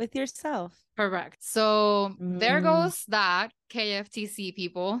pretending with yourself? Correct. So there goes that, KFTC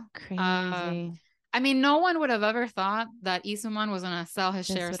people. Crazy. I mean, no one would have ever thought that Isuman was going to sell his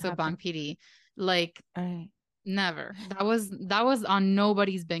shares to Bang PD. Like, never. That was on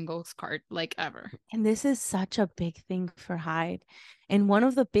nobody's bingo card, like, ever. And this is such a big thing for HYBE. And one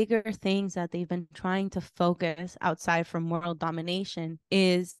of the bigger things that they've been trying to focus outside from world domination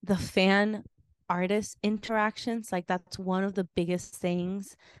is the fan artist interactions. Like, that's one of the biggest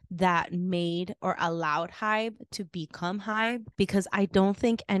things that made or allowed HYBE to become HYBE, because I don't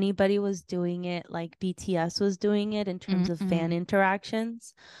think anybody was doing it like BTS was doing it in terms of fan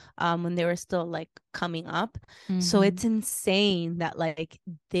interactions when they were still like coming up. So it's insane that like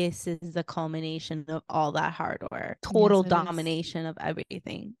this is the culmination of all that hard work, total domination of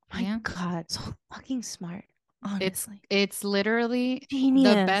everything. My God, so fucking smart. Honestly, it's literally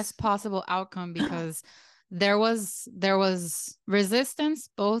genius. The best possible outcome, because there was resistance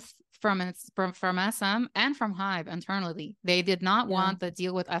both from SM and from HYBE internally. They did not want the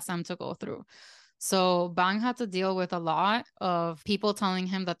deal with SM to go through. So Bang had to deal with a lot of people telling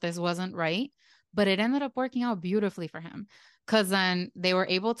him that this wasn't right, but it ended up working out beautifully for him, because then they were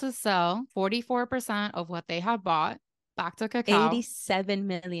able to sell 44% of what they had bought back to Kakao. 87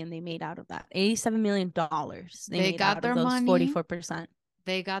 million they made out of that. $87 million they made got out their of those money. 44%.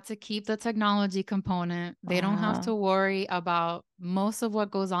 They got to keep the technology component. They don't have to worry about most of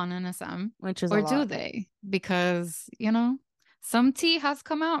what goes on in SM. Which is or do they? Because, some tea has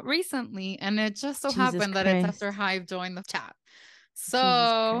come out recently, and it just so happened that it's after HYBE joined the chat.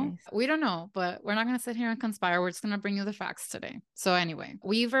 So we don't know, but we're not going to sit here and conspire. We're just going to bring you the facts today. So anyway,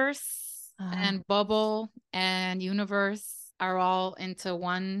 Weverse and Bubble and Universe are all into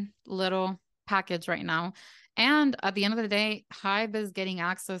one little package right now. And at the end of the day, HYBE is getting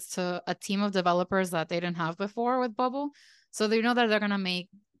access to a team of developers that they didn't have before with Bubble. So they know that they're going to make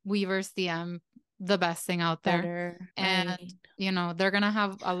Weverse DM the best thing out there. Better, and right. They're gonna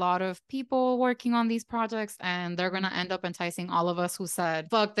have a lot of people working on these projects, and they're gonna end up enticing all of us who said,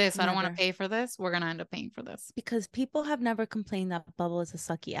 fuck this, I don't want to pay for this. We're gonna end up paying for this, because people have never complained that Bubble is a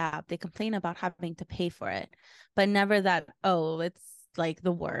sucky app. They complain about having to pay for it, but never that, oh, it's like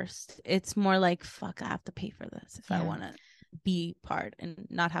the worst. It's more like, fuck, I have to pay for this if I want to be part and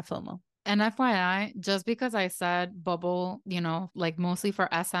not have FOMO. And FYI, just because I said Bubble, like mostly for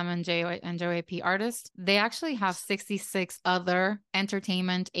SM and JYP artists, they actually have 66 other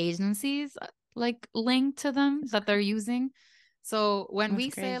entertainment agencies like linked to them that they're using. So when we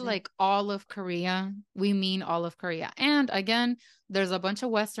say like all of Korea, we mean all of Korea. And again, there's a bunch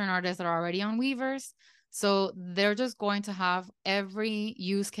of Western artists that are already on Weverse. So they're just going to have every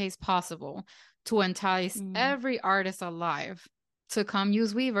use case possible to entice every artist alive to come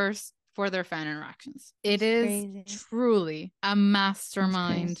use Weverse for their fan interactions. It is truly a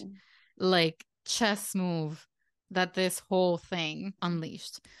mastermind, like chess move that this whole thing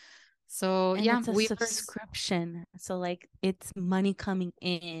unleashed. So and yeah, it's a subscription. So like it's money coming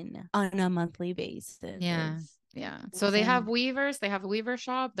in on a monthly basis. Yeah. So they have Weverse, they have the Weverse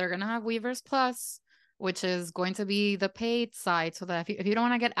shop. They're gonna have Weverse Plus, which is going to be the paid side. So that if you don't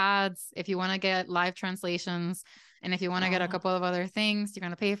want to get ads, if you want to get live translations, and if you want to get a couple of other things, you're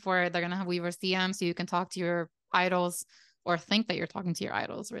gonna pay for it. They're gonna have Weverse DM so you can talk to your idols or think that you're talking to your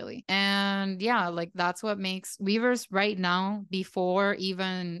idols, really. And yeah, like that's what makes Weverse right now, before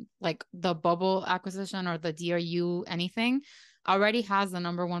even like the Bubble acquisition or the DRU anything, already has the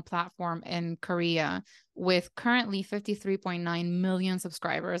 #1 platform in Korea with currently 53.9 million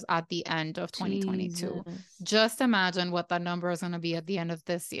subscribers at the end of 2022. Just imagine what that number is going to be at the end of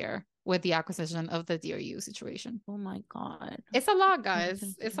this year with the acquisition of the DRU situation. Oh my God. It's a lot,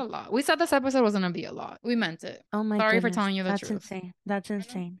 guys. It's a lot. We said this episode was going to be a lot. We meant it. Oh my Sorry goodness. for telling you the truth. That's insane. That's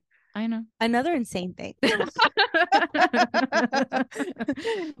insane. I know. Another insane thing,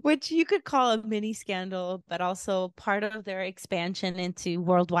 which you could call a mini scandal, but also part of their expansion into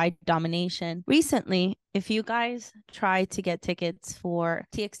worldwide domination. Recently, if you guys tried to get tickets for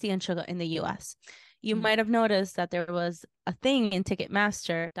TXT and Sugar in the US, you might have noticed that there was a thing in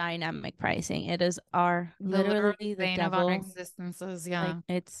Ticketmaster, dynamic pricing. It is literally the devil. Of our existences, yeah. Like,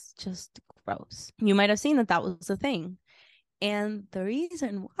 it's just gross. You might have seen that was a thing. And the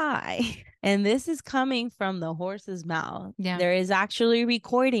reason why, and this is coming from the horse's mouth, there is actually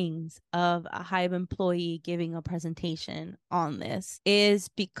recordings of a HYBE employee giving a presentation on this, is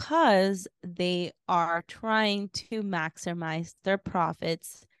because they are trying to maximize their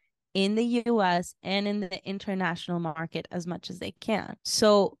profits in the US and in the international market as much as they can.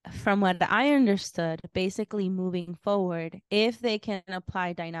 So from what I understood, basically moving forward, if they can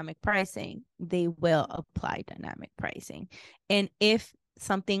apply dynamic pricing, they will apply dynamic pricing. And if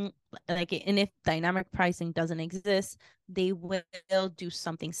something like it, and if dynamic pricing doesn't exist, they will do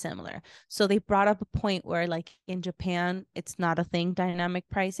something similar. So they brought up a point where like in Japan, it's not a thing, dynamic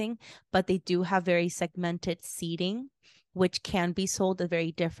pricing, but they do have very segmented seating, which can be sold at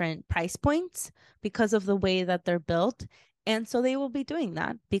very different price points because of the way that they're built. And so they will be doing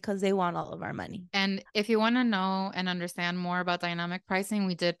that because they want all of our money. And if you want to know and understand more about dynamic pricing,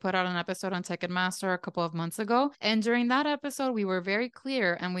 we did put out an episode on Ticketmaster a couple of months ago. And during that episode, we were very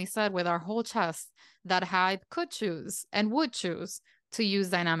clear and we said with our whole chest that HYBE could choose and would choose to use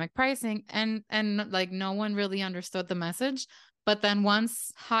dynamic pricing. And like no one really understood the message. But then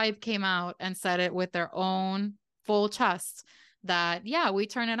once HYBE came out and said it with their own full chest that, yeah, we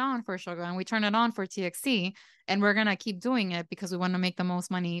turn it on for Sugar and we turn it on for TXT and we're going to keep doing it because we want to make the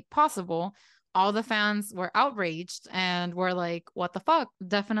most money possible. All the fans were outraged and were like, what the fuck?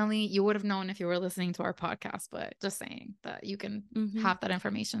 Definitely, you would have known if you were listening to our podcast, but just saying that you can have that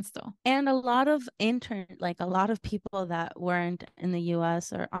information still. And a lot of a lot of people that weren't in the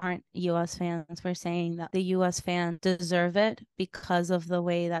US or aren't US fans were saying that the US fans deserve it because of the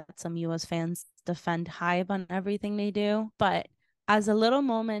way that some US fans defend HYBE on everything they do. But as a little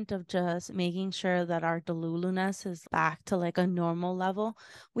moment of just making sure that our deluluness is back to like a normal level,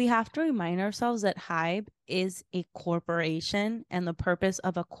 we have to remind ourselves that HYBE is a corporation and the purpose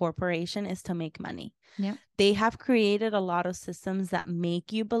of a corporation is to make money. Yeah. They have created a lot of systems that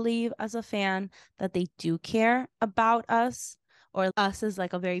make you believe as a fan that they do care about us or us as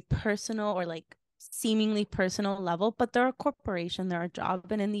like a very personal or like seemingly personal level, but they're a corporation, they're a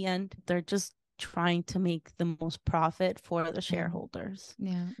job, and in the end, they're just trying to make the most profit for the shareholders.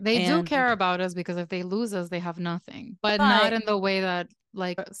 Yeah, they do care about us because if they lose us, they have nothing. But not in the way that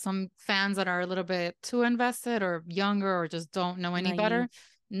like some fans that are a little bit too invested or younger or just don't know any better.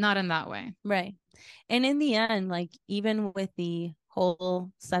 Not in that way. Right. And in the end, like even with the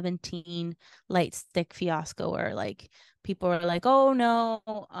whole 17 light stick fiasco where like people are like, oh no,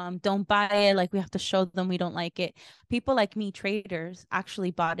 don't buy it, like we have to show them we don't like it, people like me, traders, actually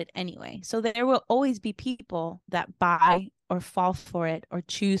bought it anyway. So there will always be people that buy or fall for it or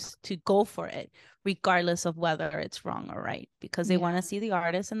choose to go for it regardless of whether it's wrong or right because they want to see the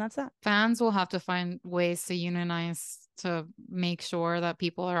artist, and that's that. Fans will have to find ways to unionize to make sure that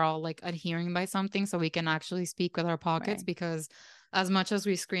people are all like adhering by something so we can actually speak with our pockets, because as much as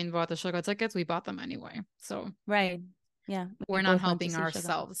we screamed about the Sugar tickets, we bought them anyway. So yeah, we're not helping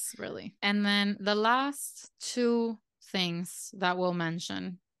ourselves really. And then the last two things that we'll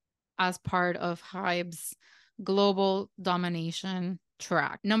mention as part of HYBE's global domination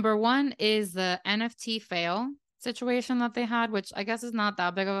track. Number one is the NFT fail situation that they had, which I guess is not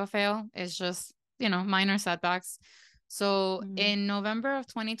that big of a fail. It's just, minor setbacks. So in November of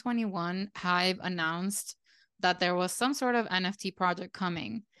 2021, HYBE announced that there was some sort of NFT project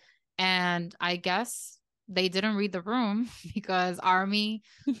coming. And I guess they didn't read the room because Army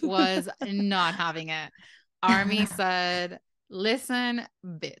was not having it. Army said, listen,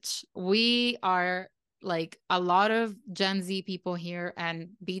 bitch, we are like a lot of Gen Z people here, and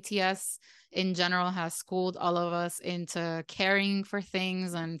BTS in general has schooled all of us into caring for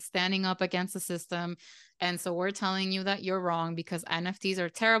things and standing up against the system. And so we're telling you that you're wrong because NFTs are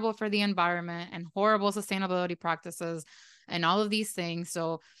terrible for the environment and horrible sustainability practices and all of these things.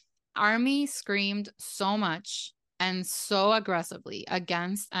 So Army screamed so much and so aggressively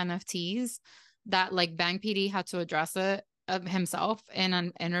against NFTs that like Bang PD had to address it himself in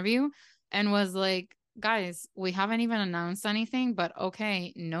an interview and was like, guys, we haven't even announced anything, but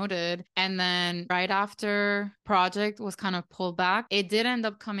okay, noted. And then right after project was kind of pulled back, it did end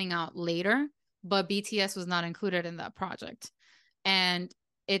up coming out later, but BTS was not included in that project. And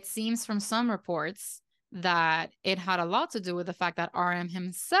it seems from some reports that it had a lot to do with the fact that RM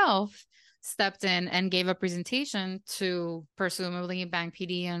himself stepped in and gave a presentation to presumably Bang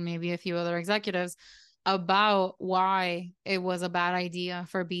PD and maybe a few other executives about why it was a bad idea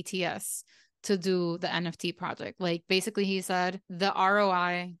for BTS to do the NFT project. Like basically he said the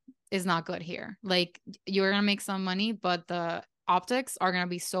ROI is not good here. Like you're going to make some money, but the optics are going to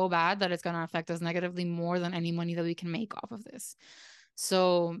be so bad that it's going to affect us negatively more than any money that we can make off of this.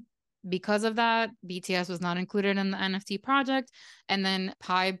 So because of that, BTS was not included in the NFT project. And then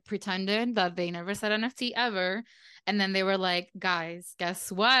HYBE pretended that they never said NFT ever. And then they were like, guys,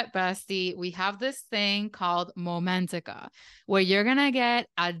 guess what, bestie? We have this thing called Momentica, where you're going to get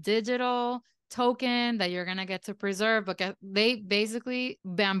a digital token that you're going to get to preserve. But they basically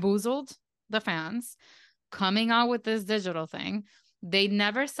bamboozled the fans coming out with this digital thing. They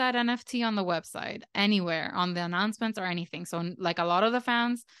never said NFT on the website anywhere on the announcements or anything. So like a lot of the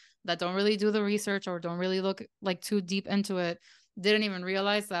fans that don't really do the research or don't really look like too deep into it didn't even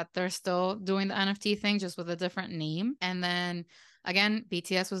realize that they're still doing the NFT thing just with a different name. And then again,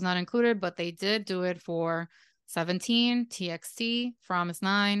 BTS was not included, but they did do it for 17, TXT, Promise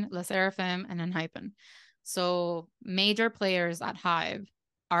 9, Les Seraphim, and Enhypen. So major players at HYBE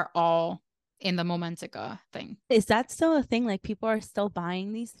are all in the Momentica thing. Is that still a thing? Like people are still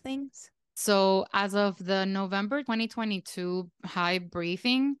buying these things? So as of the November 2022 HYBE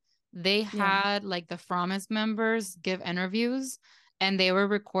briefing, they had like the Promise members give interviews and they were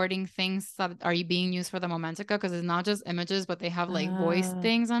recording things that are being used for the Momentica because it's not just images, but they have like voice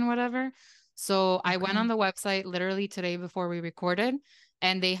things and whatever. So I went on the website literally today before we recorded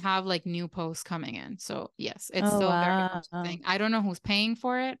and they have like new posts coming in. So yes, it's still very much a thing. I don't know who's paying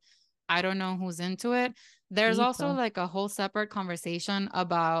for it. I don't know who's into it. There's also like a whole separate conversation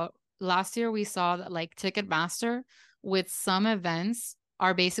about last year we saw that like Ticketmaster with some events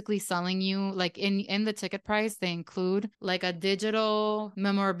are basically selling you like in the ticket price they include like a digital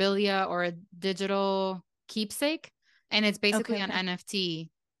memorabilia or a digital keepsake and it's basically an NFT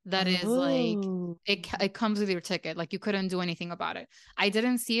that is like it comes with your ticket, like you couldn't do anything about it. I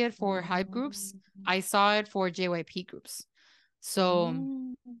didn't see it for HYBE groups. I saw it for JYP groups. So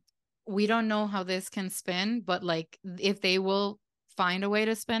we don't know how this can spin, but like if they will find a way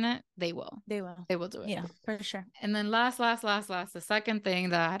to spin it, they will. They will do it. Yeah, for sure. And then last, the second thing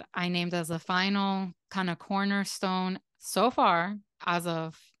that I named as a final kind of cornerstone so far as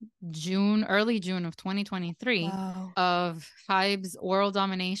of early June of 2023 of HYBE's world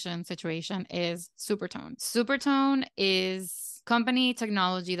domination situation is Supertone. Supertone is company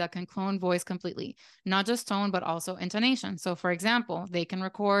technology that can clone voice completely, not just tone, but also intonation. So for example, they can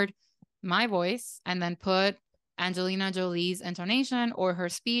record my voice and then put Angelina Jolie's intonation or her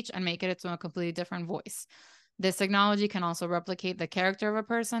speech and make it into a completely different voice. This technology can also replicate the character of a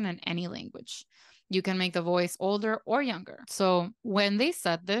person in any language. You can make the voice older or younger. So when they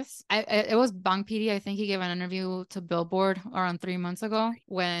said this, it was Bang PD. I think he gave an interview to Billboard around 3 months ago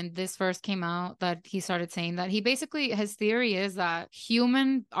when this first came out that he started saying that his theory is that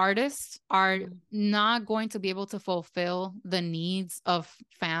human artists are not going to be able to fulfill the needs of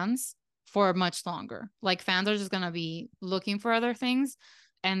fans for much longer. Like fans are just going to be looking for other things.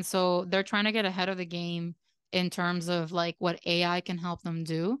 And so they're trying to get ahead of the game in terms of like what AI can help them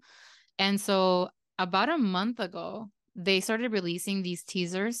do. And so about a month ago, they started releasing these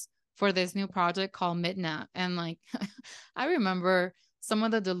teasers for this new project called Midnat. And like, I remember some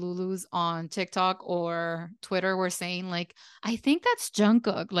of the Delulus on TikTok or Twitter were saying like, I think that's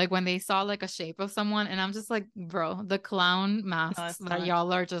Jungkook, like when they saw like a shape of someone, and I'm just like, bro, the clown No, masks it's that not.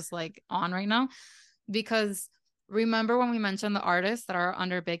 y'all are just like on right now. Because remember when we mentioned the artists that are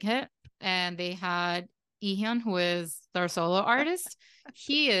under Big Hit, and they had Ihyun, who is their solo artist,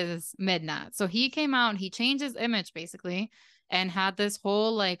 he is Midnight. So he came out, he changed his image basically, and had this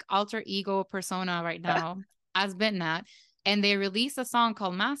whole like alter ego persona right now as Midnight. And they released a song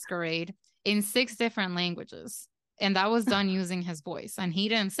called Masquerade in 6 different languages. And that was done using his voice. And he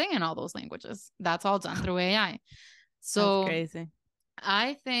didn't sing in all those languages. That's all done through AI. That's So crazy.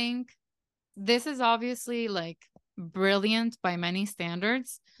 I think this is obviously like brilliant by many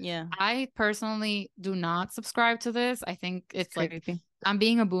standards. Yeah, I personally do not subscribe to this. I think it's it's like creepy. I'm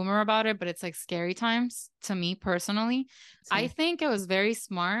being a boomer about it, but it's like scary times to me personally. I Same. think it was very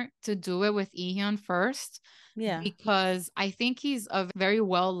smart to do it with Ihyun first Yeah, because I think he's a very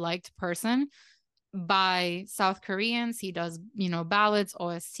well liked person by South Koreans. He does, ballads,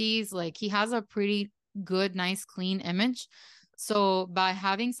 OSTs. Like he has a pretty good, nice, clean image. So by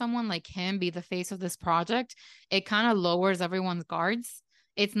having someone like him be the face of this project, it kind of lowers everyone's guards.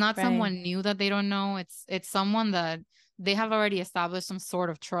 It's not right. someone new that they don't know. It's someone that they have already established some sort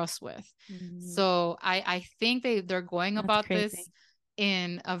of trust with. Mhm. So I think they're going That's about this crazy.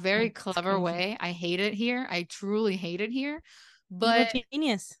 in a very That's clever crazy. way. I hate it here. I truly hate it here. Evil But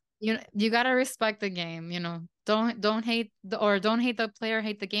genius. you gotta respect the game. Don't hate don't hate the player,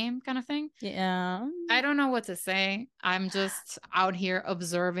 hate the game kind of thing. Yeah. I don't know what to say. I'm just out here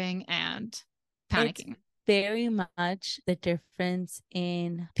observing and It's panicking. very much the difference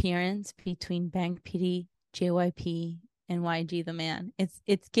in appearance between Bank PD, JYP, and YG the man.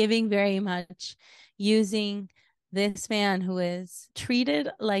 It's giving very much using this man who is treated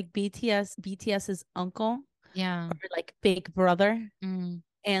like BTS's uncle Yeah. or like big brother. Mm.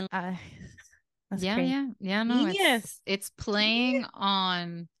 And that's Yeah, crazy. yeah. Yeah, no, Genius. it's playing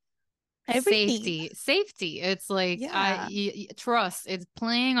on Everything. safety. It's like Yeah. trust. It's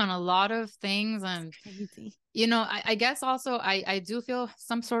playing on a lot of things. It's And crazy. I guess also I do feel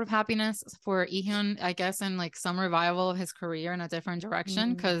some sort of happiness for Ihun, I guess, in like some revival of his career in a different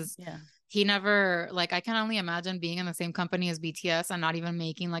direction, because Yeah. he never, like, I can only imagine being in the same company as BTS and not even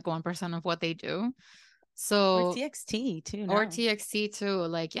making like 1% of what they do. Or So, TXT too or now. TXT too,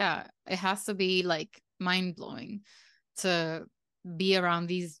 like, yeah, it has to be like mind blowing to be around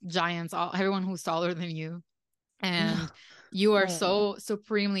these giants, everyone who's taller than you, and you are Oh, so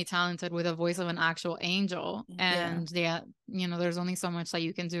supremely talented with a voice of an actual angel. yeah. And yeah, there's only so much that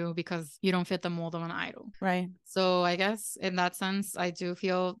you can do because you don't fit the mold of an idol. Right. So I guess in that sense, I do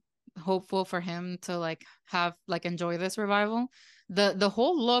feel hopeful for him to like have like enjoy this revival. The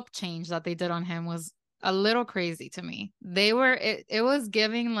whole look change that they did on him was a little crazy to me. It was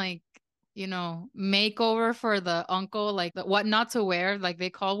giving like, makeover for the uncle, like what not to wear, like they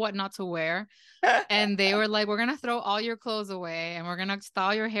call what not to wear. And they were like, we're gonna throw all your clothes away and we're gonna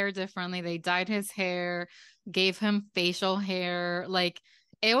style your hair differently. They dyed his hair, gave him facial hair, like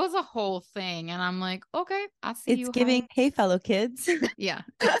it was a whole thing. And I'm like, okay, I see It's you, giving, hype. hey, fellow kids. Yeah,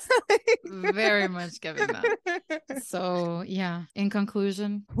 it's very much giving that. So yeah, in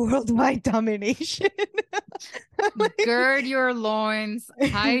conclusion, Worldwide domination. gird your loins,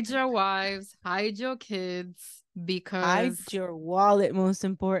 hide your wives, hide your kids, Hide because your wallet, most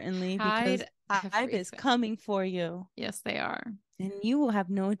importantly, because hide HYBE is everything. coming for you. Yes, they are. And you will have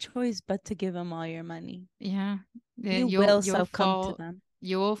no choice but to give them all your money. Yeah. You You'll will you'll succumb to fall them.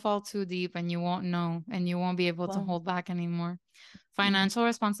 you will fall too deep and you won't know and you won't be able to Well, hold back anymore. yeah. Financial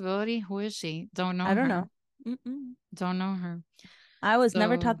responsibility, who is she? Don't I know don't her. know. Mm-mm. Don't know her. I was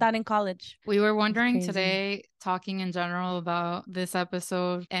never So taught that in college. we were It's wondering crazy. today, talking in general about this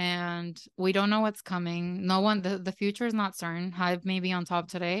episode, and we don't know what's coming. No one, the future is not certain. Hive may be on top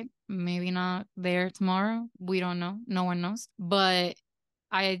today, maybe not there tomorrow. We don't know. No one knows. But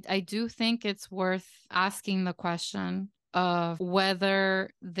I do think it's worth asking the question of whether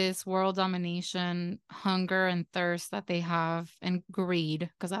this world domination, hunger and thirst that they have, and greed,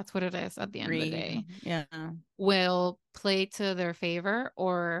 because that's what it is at the end of the Greed. day, Yeah. will play to their favor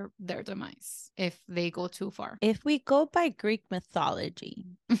or their demise if they go too far. If we go by Greek mythology,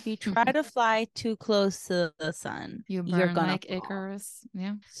 if you try to fly too close to the sun, You you're burn gonna like fall. Icarus. Yeah.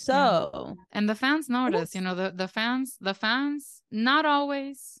 Yeah. So, And the fans notice, almost the fans, not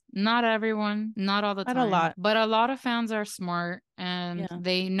always, not everyone, not all the not a time, lot. but a lot of fans are smart and Yeah.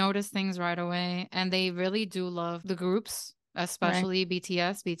 they notice things right away. And they really do love the groups, Right. especially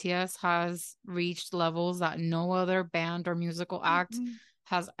BTS. BTS has reached levels that no other band or musical act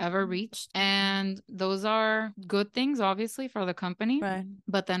has ever reached. And And those are good things, obviously, for the company. Right.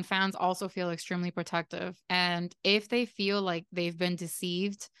 But then fans also feel extremely protective. And if they feel like they've been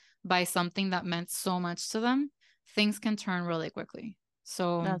deceived by something that meant so much to them, things can turn really quickly.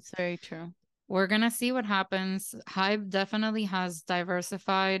 So that's very true. We're going to see what happens. HYBE definitely has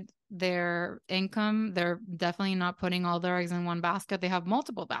diversified their income. They're definitely not putting all their eggs in one basket. They have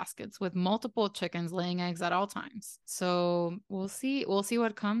multiple baskets with multiple chickens laying eggs at all times. So we'll see. We'll see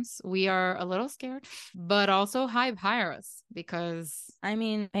what comes. We are a little scared, but also HYBE hire us because I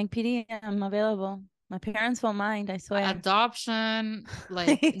mean, Bank PD, I'm available. My parents won't mind, I swear. Adoption,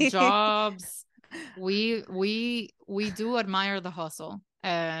 like jobs. We do admire the hustle.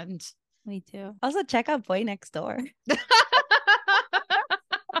 And me too. Also, check out Boy Next Door.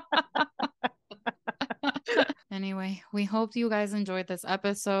 Anyway, we hope you guys enjoyed this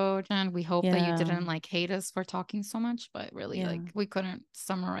episode, and we hope that you didn't like hate us for talking so much, but really like we couldn't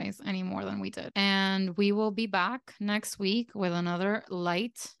summarize any more than we did. And we will be back next week with another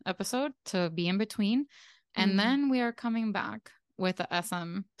light episode to be in between. And then we are coming back with the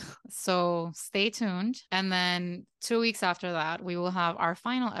SM. So stay tuned. And then 2 weeks after that, we will have our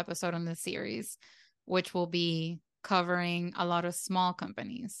final episode in this series, which will be covering a lot of small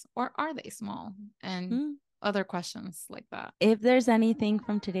companies. Or are they small? And other questions like that. If there's anything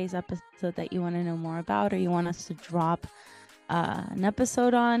from today's episode that you want to know more about, or you want us to drop an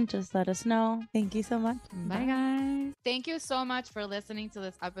episode on, just let us know. Thank you so much. Bye, guys. Thank you so much for listening to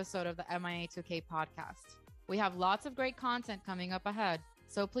this episode of the MIA2K podcast. We have lots of great content coming up ahead,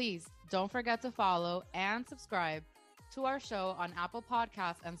 so please don't forget to follow and subscribe to our show on Apple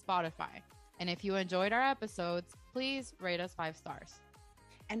Podcasts and Spotify. And if you enjoyed our episodes, please rate us 5 stars.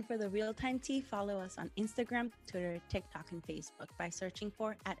 And for the real-time tea, follow us on Instagram, Twitter, TikTok, and Facebook by searching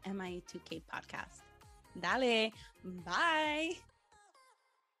for @MIA2K Podcast. Dale, bye.